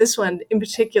occasionally, but this one in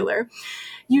particular,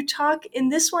 you talk in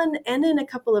this one and in a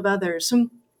couple of others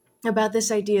about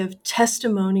this idea of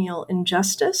testimonial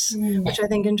injustice, which I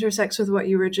think intersects with what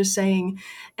you were just saying,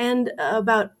 and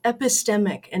about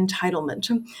epistemic entitlement.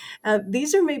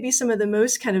 These are maybe some of the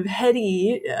most kind of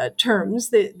heady terms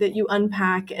that you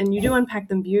unpack, and you do unpack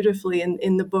them beautifully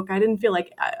in the book. I didn't feel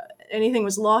like anything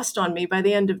was lost on me by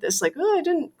the end of this, like, oh, I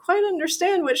didn't quite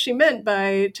understand what she meant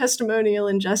by testimonial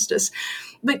injustice.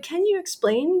 But can you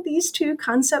explain these two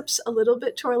concepts a little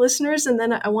bit to our listeners? And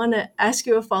then I want to ask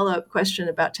you a follow-up question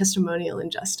about testimonial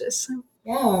injustice.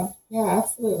 Yeah,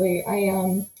 absolutely.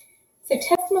 So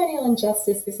testimonial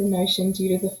injustice is a notion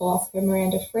due to the philosopher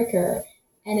Miranda Fricker,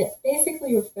 and it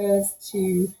basically refers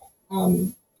to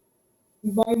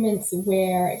moments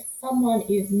where someone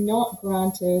is not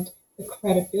granted the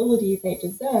credibility they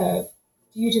deserve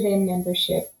due to their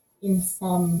membership in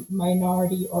some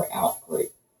minority or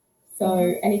outgroup.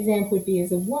 So an example would be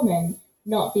as a woman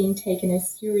not being taken as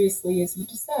seriously as you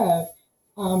deserve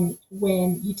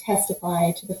when you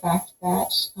testify to the fact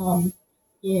that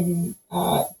in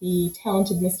the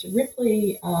Talented Mr.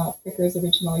 Ripley, Fricker's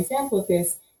original example of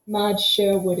this, Marge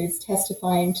Sherwood is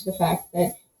testifying to the fact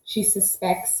that she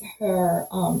suspects her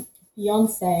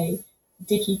fiancé,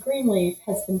 Dickie Greenleaf,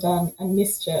 has been done a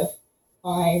mischief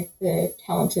by the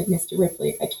Talented Mr.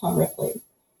 Ripley, by Tom Ripley.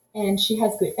 And she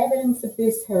has good evidence of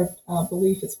this. Her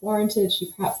belief is warranted.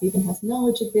 She perhaps even has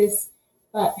knowledge of this.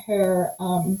 But her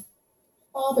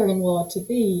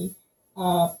father-in-law-to-be,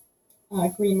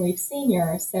 Greenleaf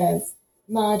Sr., says,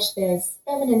 Marge, there's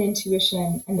feminine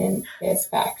intuition and then there's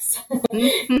facts.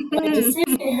 By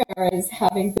dismissing her as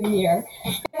having the mere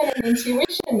feminine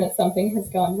intuition that something has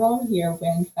gone wrong here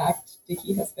when, in fact,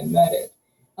 Dickie has been murdered.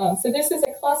 So this is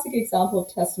a classic example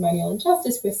of testimonial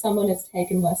injustice where someone is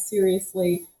taken less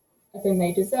seriously than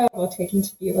they deserve or taken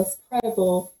to be less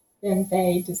credible than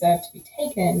they deserve to be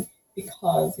taken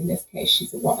because, in this case,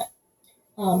 she's a woman.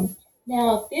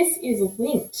 Now, this is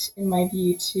linked, in my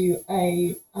view, to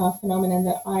a phenomenon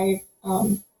that I've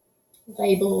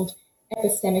labeled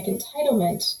epistemic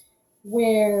entitlement,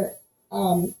 where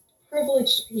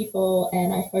privileged people,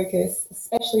 and I focus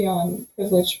especially on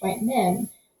privileged white men,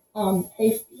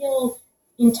 they feel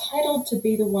entitled to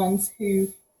be the ones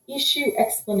who issue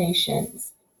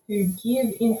explanations, who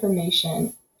give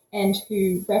information, and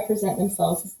who represent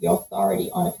themselves as the authority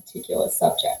on a particular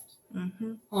subject.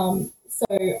 So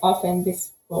often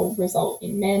this will result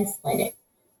in mansplaining.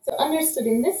 So understood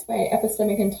in this way,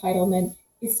 epistemic entitlement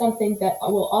is something that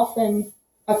will often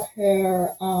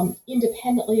occur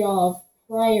independently of,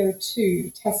 prior to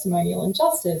testimonial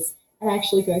injustice, and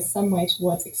actually goes some way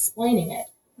towards explaining it.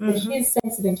 But his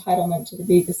sense of entitlement to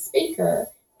be the speaker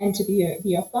and to be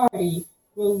the authority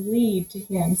will lead to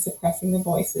him suppressing the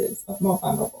voices of more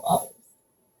vulnerable others.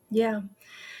 Yeah.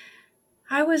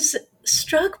 I was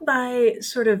struck by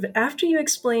sort of, after you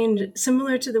explained,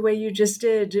 similar to the way you just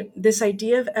did, this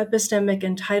idea of epistemic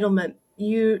entitlement,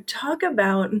 you talk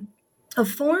about a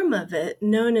form of it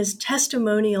known as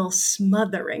testimonial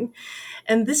smothering.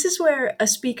 And this is where a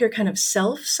speaker kind of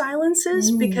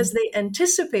self-silences because they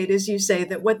anticipate, as you say,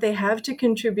 that what they have to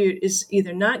contribute is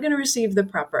either not going to receive the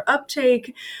proper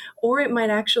uptake, or it might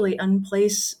actually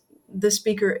unplace the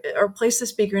speaker or place the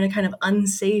speaker in a kind of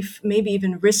unsafe, maybe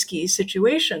even risky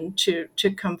situation to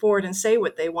come forward and say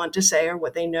what they want to say or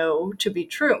what they know to be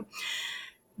true.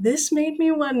 This made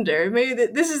me wonder, maybe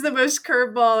this is the most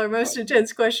curveball or most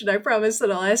intense question I promise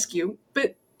that I'll ask you,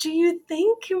 but do you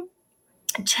think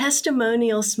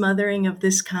testimonial smothering of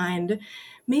this kind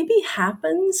maybe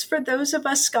happens for those of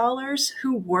us scholars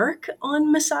who work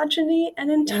on misogyny and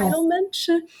entitlement?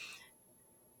 Yes.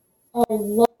 Oh, I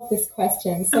love this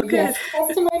question. So yes,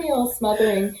 testimonial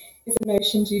smothering is a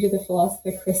notion due to the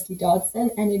philosopher Christy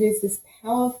Dodson, and it is this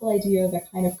powerful idea of a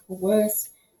kind of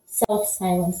coerced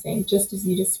self-silencing, just as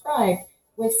you described,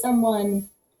 where someone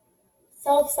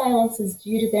self-silences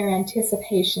due to their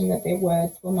anticipation that their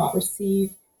words will not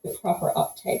receive the proper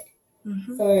uptake.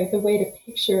 So the way to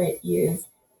picture it is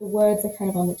the words are kind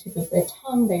of on the tip of their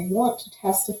tongue. They want to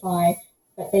testify,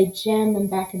 but they jam them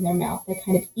back in their mouth. They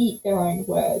kind of eat their own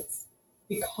words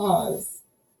because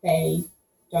they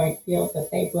don't feel that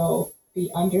they will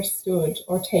be understood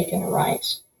or taken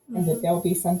aright, and that there'll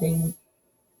be something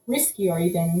risky or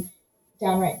even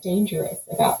downright dangerous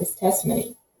about this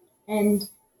testimony. And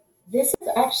this is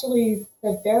actually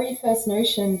the very first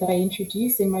notion that I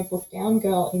introduce in my book, Down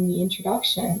Girl, in the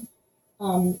introduction.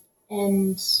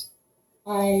 And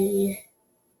I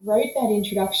wrote that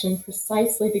introduction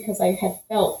precisely because I had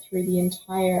felt through the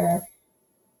entire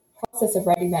process of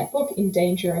writing that book in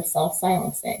danger of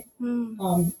self-silencing.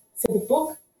 So the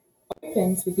book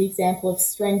opens with the example of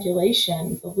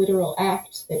strangulation, the literal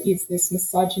act that is this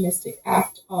misogynistic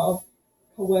act of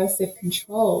coercive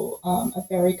control, a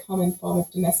very common form of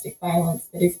domestic violence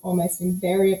that is almost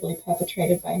invariably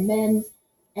perpetrated by men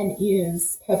and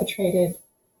is perpetrated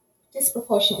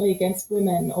disproportionately against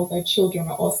women, although children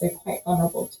are also quite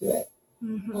vulnerable to it.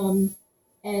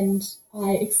 And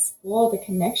I explore the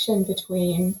connection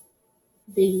between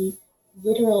the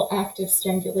literal act of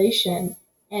strangulation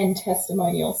and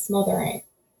testimonial smothering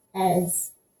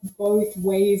as both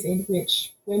ways in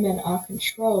which women are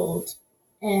controlled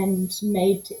and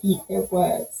made to eat their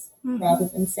words rather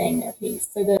than saying their piece.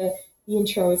 So the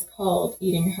intro is called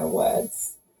Eating Her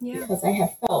Words because I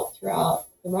had felt throughout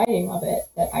the writing of it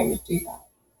that I would do that.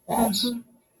 That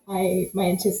my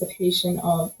anticipation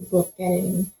of the book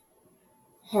getting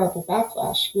horrible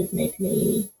backlash would make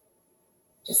me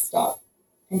just stop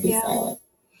and be silent.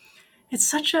 It's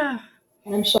such a...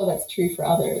 And I'm sure that's true for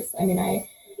others. I mean, I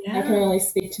can only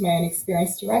speak to my own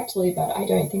experience directly, but I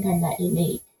don't think I'm that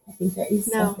unique. I think there is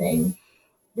something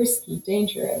risky,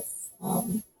 dangerous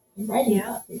in writing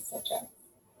about these subjects.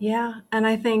 Yeah, and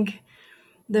I think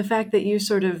the fact that you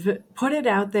sort of put it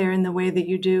out there in the way that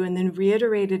you do and then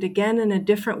reiterate it again in a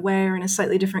different way or in a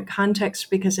slightly different context,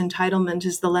 because entitlement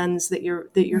is the lens that you're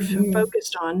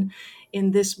focused on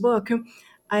in this book.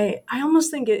 I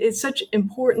almost think it's such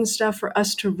important stuff for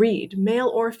us to read, male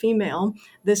or female,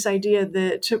 this idea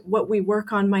that what we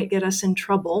work on might get us in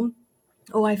trouble.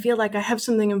 Oh, I feel like I have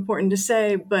something important to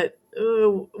say, but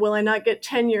will I not get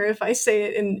tenure if I say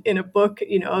it in a book,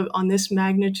 on this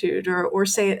magnitude, or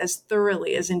say it as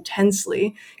thoroughly, as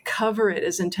intensely, cover it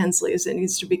as intensely as it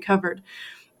needs to be covered?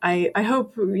 I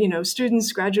hope,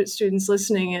 students, graduate students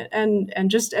listening and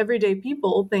just everyday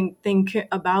people think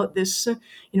about this,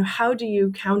 how do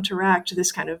you counteract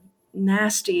this kind of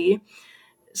nasty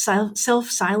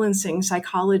self-silencing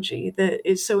psychology that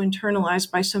is so internalized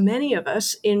by so many of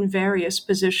us in various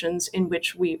positions in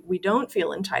which we don't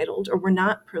feel entitled or we're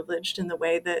not privileged in the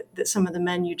way that some of the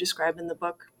men you describe in the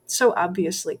book so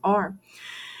obviously are.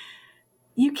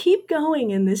 You keep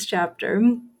going in this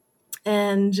chapter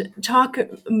and talk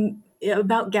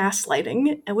about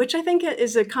gaslighting, which I think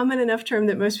is a common enough term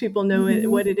that most people know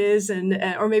what it is, and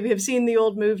or maybe have seen the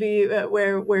old movie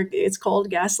where it's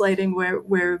called Gaslighting,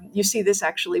 where you see this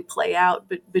actually play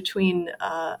out between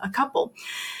a couple.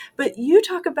 But you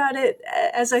talk about it,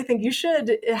 as I think you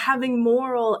should, having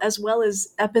moral as well as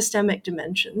epistemic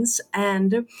dimensions,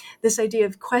 and this idea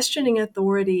of questioning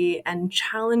authority and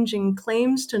challenging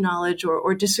claims to knowledge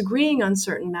or disagreeing on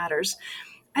certain matters.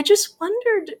 I just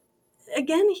wondered,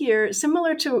 again here,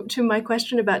 similar to my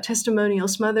question about testimonial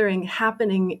smothering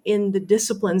happening in the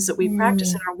disciplines that we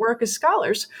practice in our work as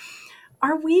scholars,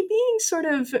 are we being sort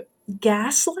of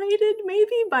gaslighted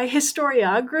maybe by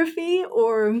historiography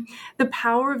or the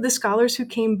power of the scholars who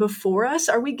came before us?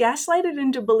 Are we gaslighted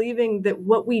into believing that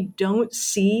what we don't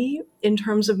see in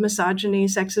terms of misogyny,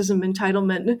 sexism,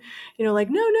 entitlement,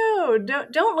 no,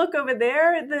 don't look over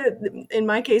there. In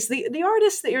my case, the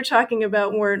artists that you're talking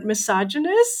about weren't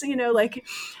misogynists,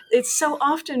 it's so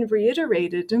often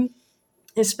reiterated,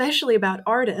 especially about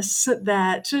artists,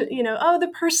 that,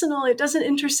 the personal, it doesn't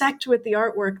intersect with the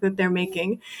artwork that they're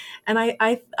making. And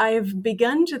I've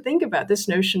begun to think about this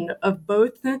notion of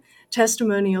both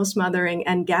testimonial smothering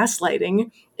and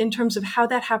gaslighting in terms of how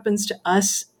that happens to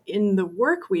us in the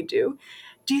work we do.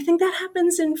 Do you think that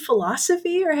happens in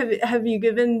philosophy, or have you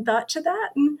given thought to that?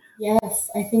 Yes,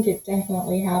 I think it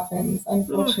definitely happens,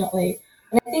 unfortunately.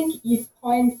 And I think you've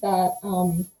coined that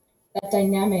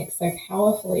dynamic so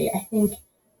powerfully. I think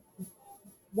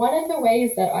one of the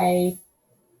ways that I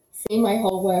see my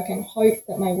whole work and hope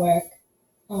that my work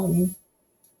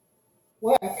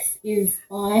works is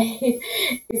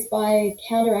by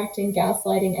counteracting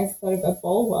gaslighting as sort of a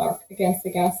bulwark against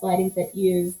the gaslighting that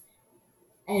is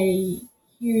a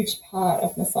huge part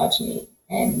of misogyny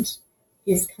and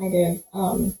is kind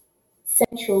of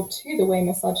central to the way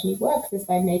misogyny works, is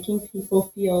by making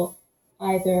people feel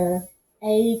either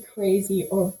A, crazy,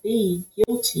 or B,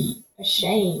 guilty,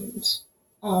 ashamed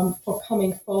for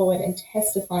coming forward and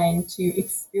testifying to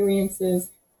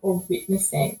experiences or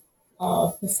witnessing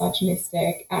of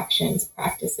misogynistic actions,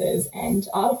 practices, and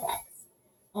artifacts.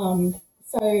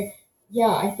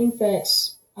 I think that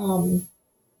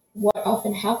what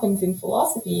often happens in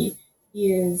philosophy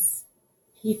is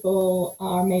people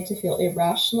are made to feel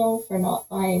irrational for not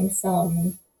buying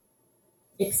some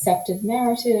accepted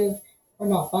narrative or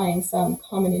not buying some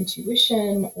common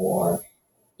intuition or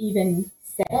even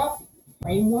setup,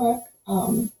 framework,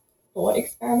 thought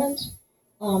experiment.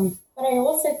 But I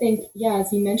also think,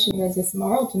 as you mentioned, there's this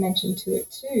moral dimension to it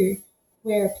too,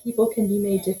 where people can be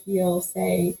made to feel,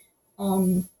 say,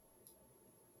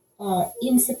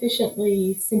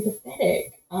 insufficiently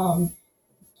sympathetic,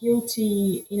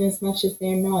 guilty in as much as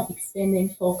they're not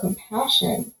extending full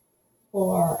compassion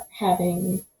for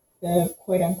having the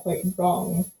quote-unquote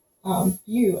wrong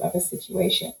view of a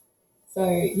situation. So,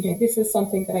 this is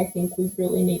something that I think we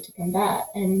really need to combat.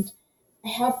 And I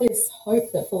have this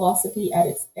hope that philosophy at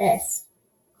its best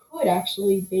could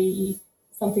actually be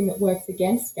something that works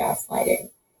against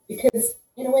gaslighting. Because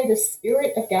in a way, the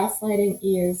spirit of gaslighting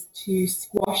is to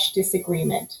squash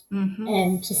disagreement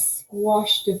and to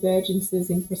squash divergences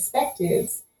in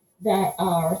perspectives that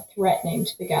are threatening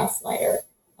to the gaslighter.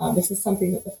 This is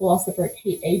something that the philosopher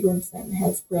Kate Abramson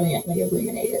has brilliantly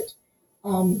illuminated.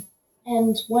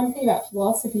 And one thing about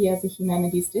philosophy as a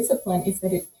humanities discipline is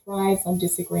that it thrives on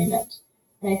disagreement.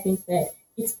 And I think that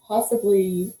it's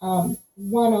possibly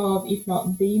one of, if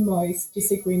not the most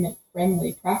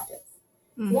disagreement-friendly practice.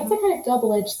 So that's a kind of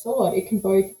double-edged sword. It can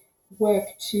both work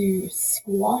to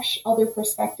squash other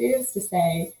perspectives, to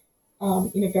say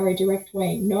in a very direct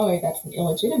way, no, that's an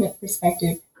illegitimate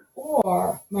perspective.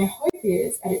 Or my hope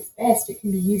is, at its best, it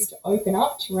can be used to open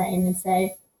up terrain and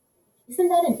say, isn't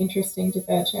that an interesting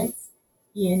divergence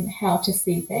in how to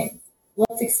see things?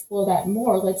 Let's explore that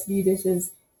more. Let's view this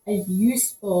as a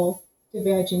useful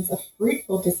divergence, a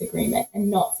fruitful disagreement,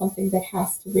 and not something that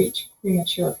has to reach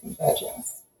premature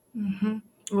convergence.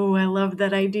 Oh, I love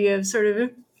that idea of sort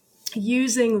of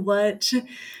using what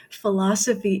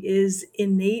philosophy is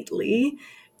innately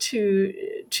to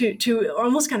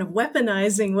almost kind of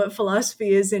weaponizing what philosophy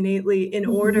is innately in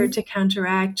order to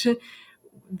counteract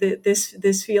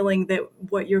this feeling that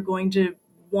what you're going to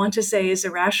want to say is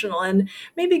irrational. And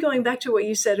maybe going back to what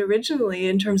you said originally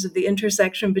in terms of the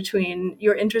intersection between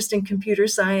your interest in computer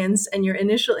science and your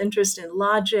initial interest in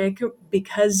logic,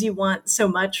 because you want so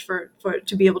much for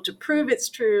to be able to prove it's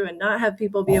true and not have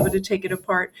people be able to take it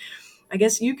apart. I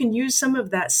guess you can use some of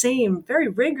that same very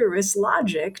rigorous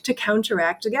logic to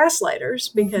counteract the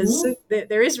gaslighters, because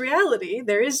there is reality,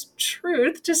 there is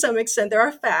truth to some extent, there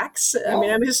are facts. I mean,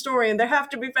 I'm a historian, there have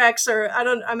to be facts or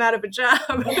I'm out of a job.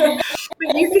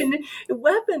 But you can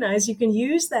weaponize, you can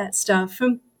use that stuff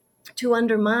to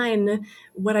undermine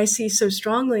what I see so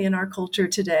strongly in our culture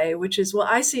today, which is, well,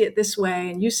 I see it this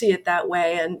way and you see it that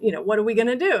way. And, what are we going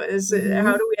to do?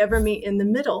 How do we ever meet in the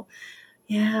middle?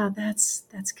 Yeah, that's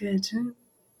good.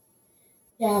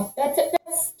 Yeah,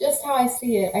 that's just how I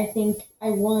see it. I think I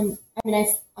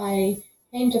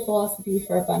came to philosophy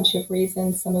for a bunch of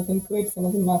reasons, some of them good, some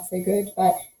of them not so good,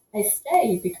 but I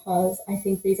stay because I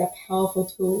think these are powerful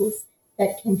tools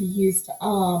that can be used to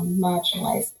arm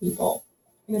marginalized people.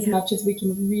 And as much as we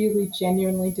can really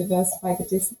genuinely diversify the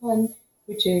discipline,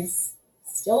 which is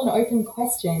still an open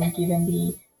question given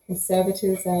the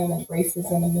conservatism and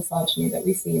racism and misogyny that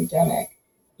we see endemic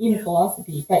in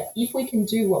philosophy. But if we can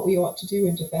do what we ought to do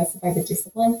and diversify the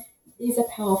discipline, these are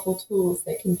powerful tools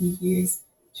that can be used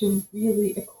to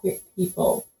really equip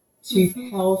people to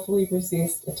powerfully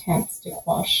resist attempts to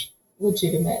quash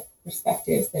legitimate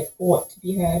perspectives that ought to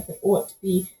be heard, that ought to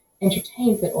be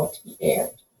entertained, that ought to be aired.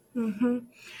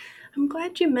 I'm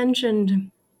glad you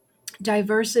mentioned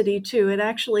diversity too. It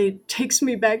actually takes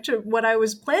me back to what I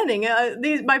was planning.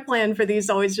 My plan for these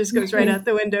always just goes right out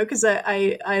the window, because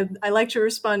I like to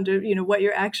respond to what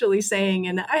you're actually saying,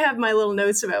 and I have my little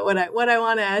notes about what I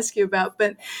want to ask you about.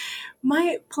 But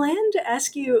my plan to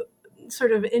ask you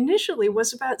sort of initially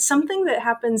was about something that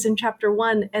happens in chapter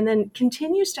 1 and then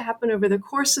continues to happen over the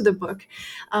course of the book.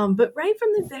 But right from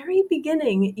the very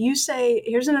beginning, you say,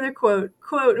 here's another quote,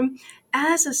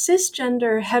 "As a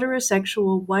cisgender,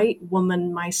 heterosexual white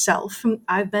woman myself,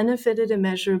 I've benefited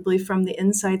immeasurably from the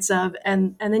insights of,"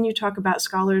 and then you talk about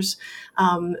scholars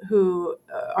who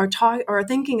are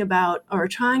thinking about or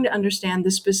trying to understand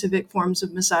the specific forms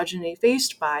of misogyny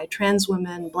faced by trans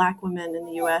women, Black women in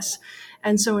the U.S.,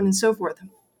 and so on and so forth.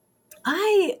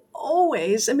 I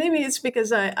always, and maybe it's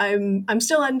because I'm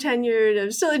still untenured,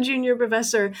 I'm still a junior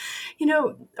professor,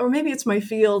 or maybe it's my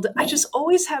field, I just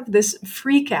always have this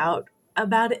freak out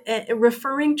about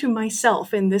referring to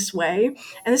myself in this way.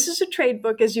 And this is a trade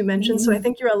book, as you mentioned, so I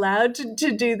think you're allowed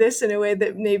to do this in a way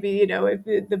that maybe,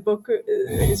 if the book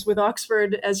is with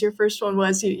Oxford, as your first one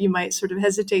was, you might sort of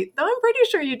hesitate, though I'm pretty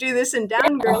sure you do this in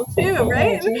Down Girl too,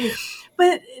 right?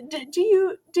 But did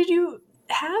you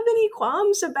have any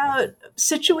qualms about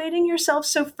situating yourself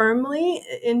so firmly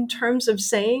in terms of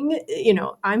saying,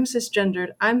 I'm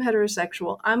cisgendered, I'm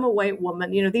heterosexual, I'm a white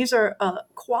woman? These are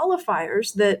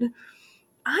qualifiers that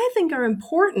I think are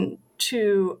important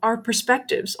to our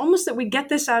perspectives, almost that we get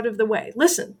this out of the way.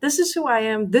 Listen, this is who I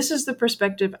am. This is the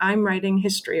perspective I'm writing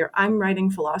history or I'm writing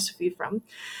philosophy from.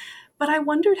 But I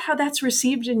wondered how that's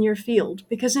received in your field,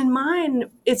 because in mine,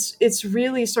 it's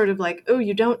really sort of like, oh,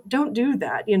 you don't do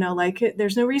that, like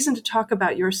there's no reason to talk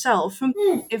about yourself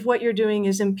if what you're doing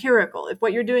is empirical, if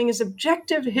what you're doing is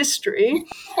objective history.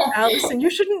 Allison,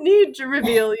 you shouldn't need to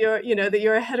reveal that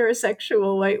you're a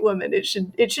heterosexual white woman. It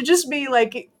should just be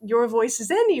like your voice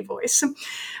is any voice.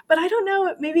 But I don't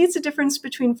know, maybe it's a difference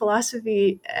between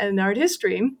philosophy and art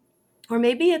history. Or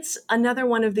maybe it's another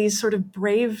one of these sort of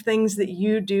brave things that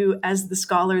you do as the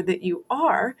scholar that you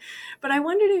are. But I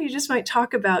wondered if you just might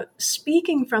talk about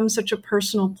speaking from such a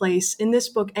personal place in this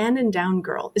book and in Down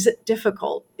Girl. Is it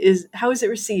difficult? How is it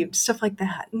received? Stuff like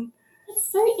that.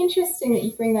 It's so interesting that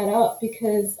you bring that up,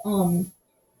 because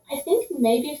I think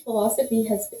maybe philosophy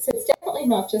so it's definitely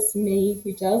not just me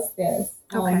who does this.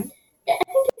 Okay. I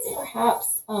think it's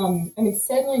perhaps,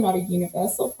 certainly not a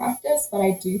universal practice, but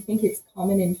I do think it's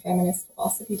common in feminist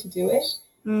philosophy to do it.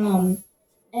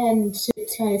 And to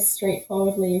kind of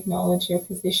straightforwardly acknowledge your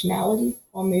positionality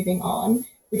or moving on,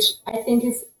 which I think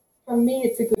is, for me,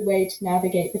 it's a good way to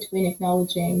navigate between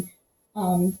acknowledging,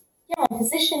 I'm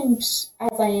positioned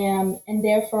as I am, and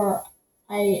therefore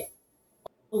I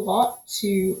a lot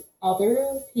to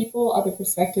other people, other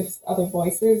perspectives, other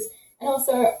voices, and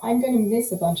also I'm going to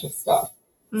miss a bunch of stuff.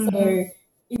 So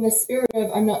in the spirit of,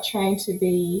 I'm not trying to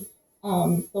be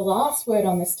the last word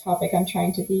on this topic, I'm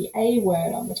trying to be a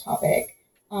word on the topic.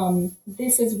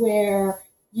 This is where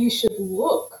you should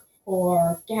look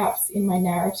for gaps in my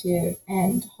narrative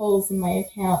and holes in my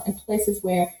account and places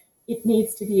where it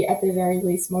needs to be, at the very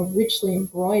least, more richly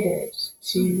embroidered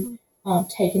to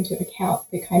take into account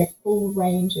the kind of full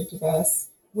range of diverse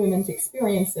women's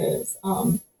experiences,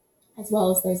 as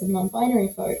well as those of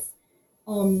non-binary folks.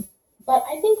 But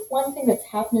I think one thing that's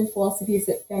happened in philosophy is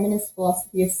that feminist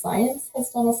philosophy of science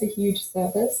has done us a huge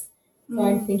service. So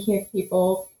I'm thinking of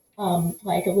people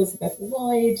like Elizabeth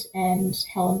Lloyd and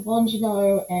Helen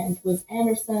Longino and Liz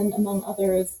Anderson, among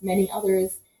others, many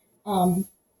others,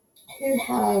 who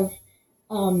have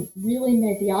really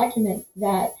made the argument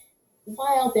that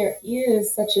while there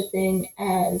is such a thing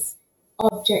as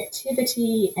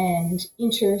objectivity and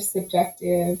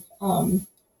intersubjective,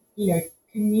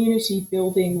 community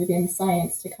building within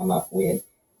science to come up with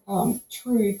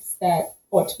truths that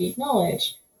ought to be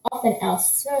acknowledged, often our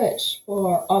search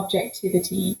for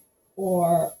objectivity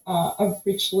or a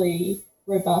richly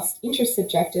robust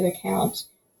intersubjective account,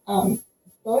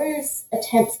 those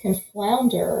attempts can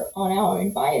flounder on our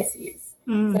own biases.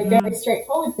 So very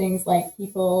straightforward things like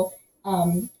people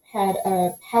had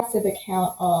a passive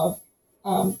account of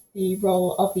the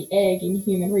role of the egg in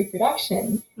human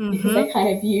reproduction because they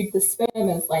kind of viewed the sperm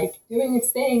as like doing its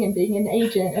thing and being an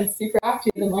agent and super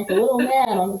active and like a little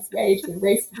man on its way to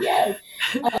race to the egg.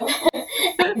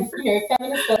 And,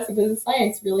 feminist philosophers of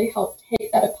science really helped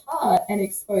take that apart and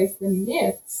expose the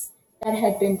myths that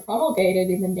had been promulgated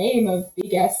in the name of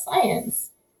big S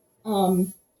science,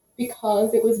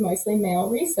 because it was mostly male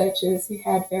researchers who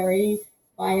had very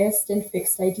biased and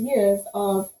fixed ideas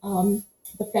of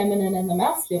the feminine and the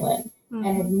masculine,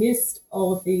 and had missed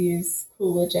all of these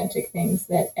cool agentic things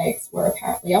that eggs were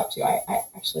apparently up to. I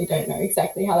actually don't know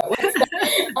exactly how that works.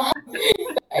 But,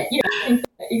 I think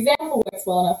the example works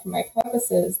well enough for my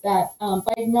purposes that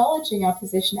by acknowledging our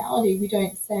positionality, we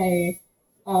don't say,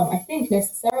 I think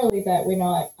necessarily that we're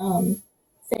not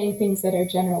saying things that are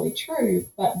generally true,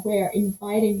 but we're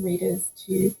inviting readers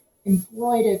to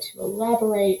embroider, to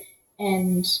elaborate,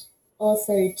 and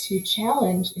also to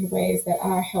challenge in ways that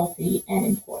are healthy and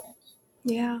important.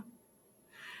 Yeah.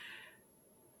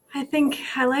 I think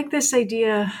I like this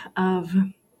idea of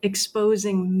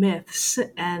exposing myths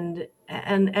and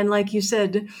like you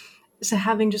said, so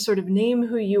having to sort of name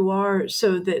who you are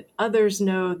so that others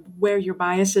know where your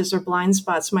biases or blind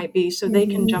spots might be, so they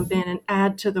can jump in and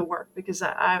add to the work, because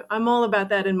I'm all about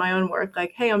that in my own work.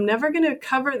 Like, hey, I'm never going to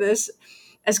cover this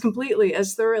as completely,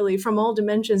 as thoroughly from all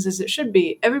dimensions as it should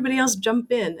be. Everybody else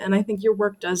jump in. And I think your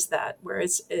work does that, where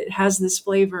it has this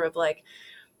flavor of like,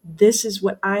 this is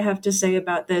what I have to say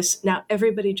about this. Now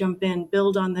everybody jump in,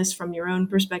 build on this from your own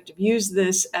perspective, use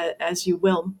this as you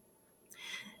will.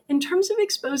 In terms of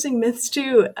exposing myths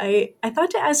too, I thought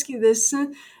to ask you this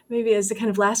maybe as the kind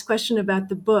of last question about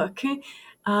the book.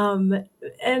 And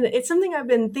it's something I've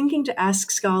been thinking to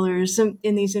ask scholars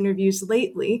in these interviews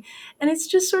lately. And it's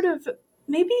just sort of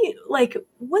maybe like,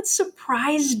 what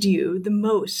surprised you the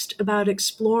most about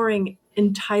exploring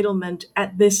entitlement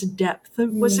at this depth?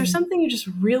 Was there something you just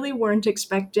really weren't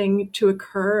expecting to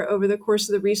occur over the course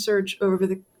of the research, over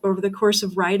the course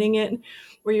of writing it,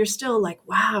 where you're still like,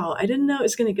 wow, I didn't know it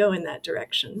was going to go in that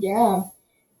direction? Yeah,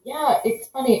 it's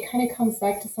funny. It kind of comes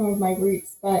back to some of my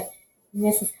roots, but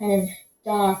this is kind of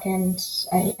dark, and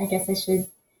I guess I should,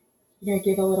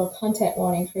 give a little content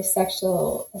warning for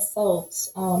sexual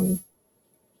assault.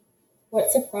 What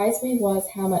surprised me was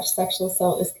how much sexual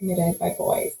assault is committed by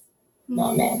boys,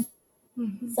 not men.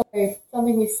 So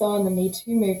something we saw in the Me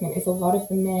Too movement is a lot of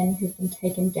the men who've been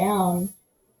taken down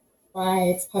by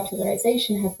its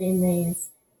popularization have been these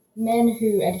men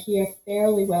who adhere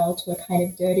fairly well to a kind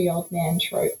of dirty old man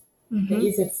trope that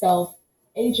is itself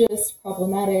ageist,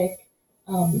 problematic,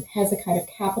 has a kind of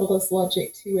capitalist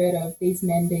logic to it of these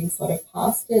men being sort of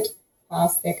past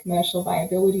their commercial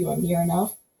viability or near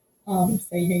enough.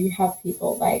 So, you have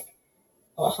people like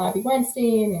Harvey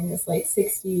Weinstein in his late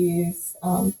 60s,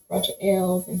 Roger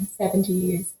Ailes in his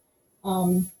 70s,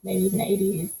 maybe even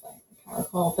 80s, I can't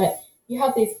recall. But you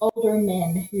have these older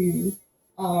men who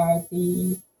are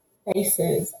the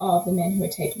faces of the men who are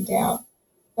taken down.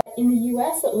 But in the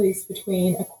US, at least,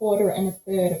 between a quarter and a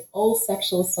third of all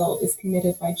sexual assault is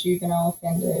committed by juvenile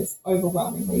offenders,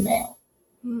 overwhelmingly male.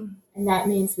 And that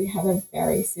means we have a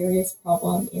very serious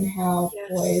problem in how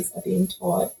boys are being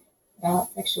taught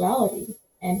about sexuality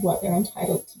and what they're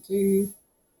entitled to do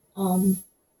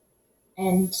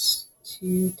and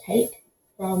to take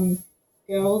from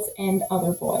girls and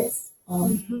other boys.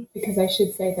 Because I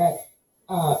should say that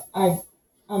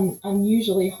an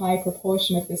unusually high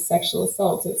proportion of this sexual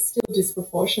assault, so it's still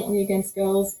disproportionately against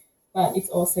girls, but it's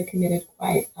also committed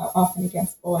quite often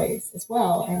against boys as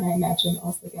well, and I imagine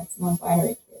also against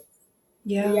non-binary kids.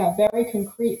 Yeah, very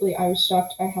concretely, I was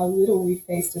shocked by how little we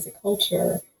faced as a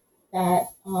culture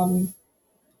that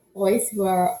boys who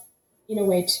are, in a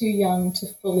way, too young to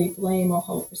fully blame or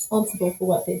hold responsible for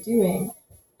what they're doing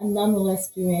are nonetheless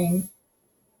doing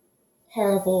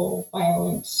terrible,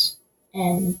 violent,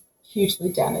 and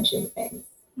hugely damaging things.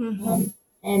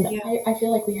 I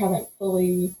feel like we haven't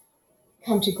fully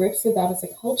come to grips with that as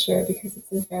a culture because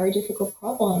it's a very difficult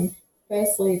problem.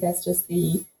 Firstly, there's just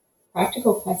the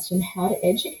practical question, how to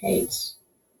educate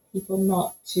people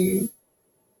not to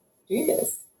do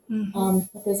this.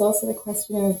 But there's also the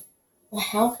question of, well,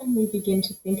 how can we begin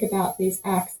to think about these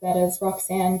acts that, as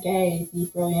Roxane Gay, the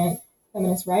brilliant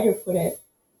feminist writer, put it,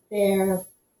 they're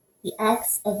the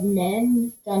acts of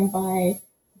men done by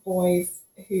boys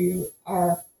who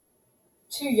are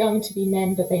too young to be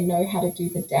men, but they know how to do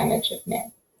the damage of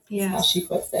men. That's how she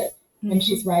puts it. When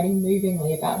she's writing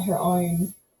movingly about her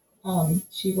own,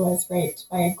 she was raped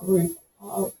by a group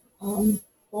of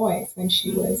boys when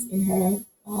she was in her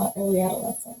early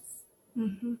adolescence.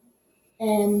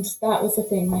 And that was the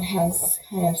thing that has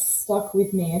kind of stuck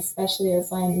with me, especially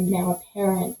as I'm now a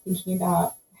parent thinking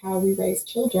about how we raise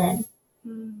children.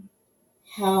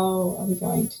 How are we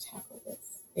going to tackle this?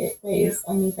 It weighs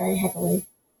on me very heavily,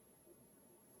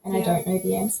 and I don't know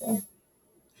the answer.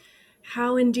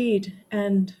 How indeed.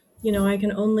 And, I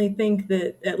can only think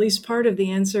that at least part of the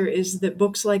answer is that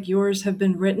books like yours have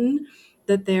been written,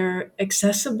 that they're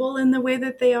accessible in the way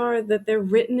that they are, that they're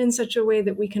written in such a way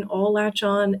that we can all latch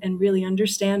on and really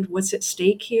understand what's at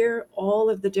stake here, all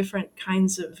of the different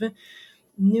kinds of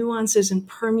nuances and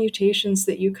permutations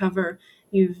that you cover.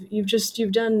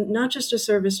 You've done not just a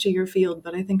service to your field,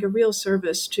 but I think a real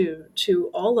service to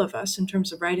all of us in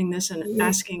terms of writing this and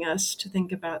asking us to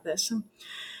think about this.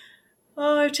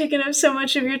 Oh, I've taken up so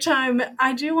much of your time.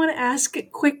 I do want to ask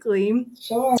quickly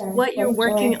what you're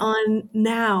working on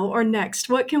now or next.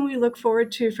 What can we look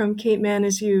forward to from Kate Manne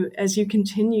as you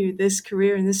continue this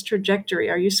career and this trajectory?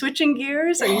 Are you switching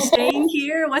gears? Are you staying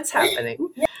here? What's happening?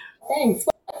 Thanks.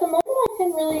 Well, at the moment, I've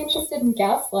been really interested in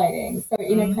gaslighting. So,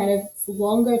 kind of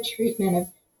longer treatment of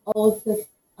all of the,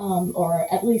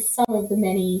 or at least some of the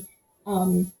many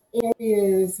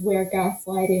areas where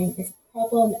gaslighting is a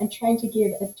problem, and trying to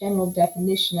give a general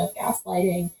definition of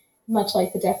gaslighting, much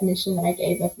like the definition that I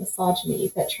gave of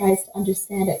misogyny, that tries to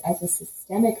understand it as a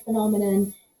systemic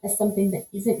phenomenon, as something that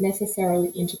isn't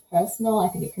necessarily interpersonal. I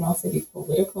think it can also be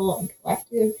political and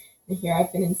collective. And here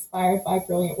I've been inspired by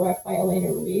brilliant work by Elena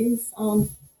Ruiz,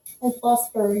 a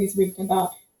philosopher who's written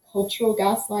about cultural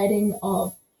gaslighting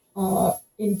of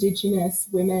Indigenous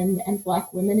women and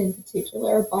Black women in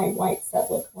particular by white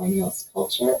settler colonialist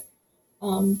culture.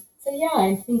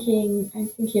 I'm thinking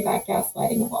about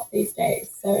gaslighting a lot these days.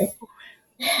 So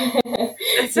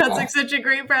It sounds like such a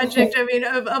great project. I mean,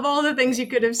 of all the things you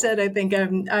could have said, I think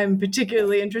I'm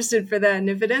particularly interested for that. And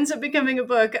if it ends up becoming a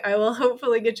book, I will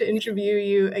hopefully get to interview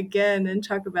you again and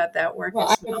talk about that work. Well,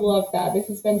 I would love that. This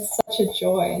has been such a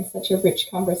joy and such a rich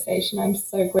conversation. I'm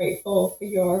so grateful for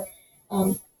your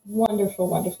wonderful,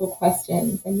 wonderful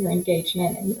questions and your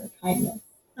engagement and your kindness.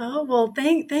 Oh, well,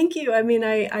 thank you. I mean,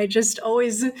 I just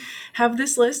always have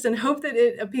this list and hope that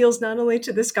it appeals not only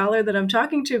to the scholar that I'm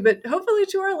talking to, but hopefully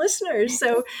to our listeners.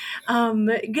 So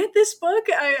get this book.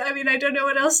 I mean, I don't know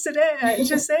what else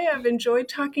to say. I've enjoyed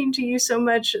talking to you so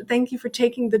much. Thank you for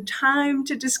taking the time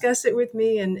to discuss it with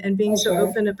me and being so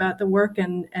open about the work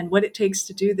and what it takes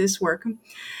to do this work.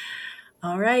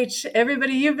 All right,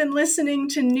 everybody, you've been listening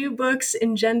to New Books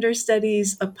in Gender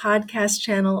Studies, a podcast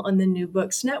channel on the New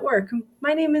Books Network.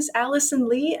 My name is Allison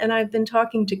Lee, and I've been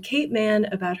talking to Kate Mann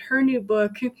about her new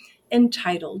book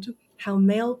entitled How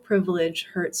Male Privilege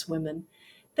Hurts Women.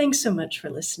 Thanks so much for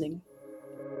listening.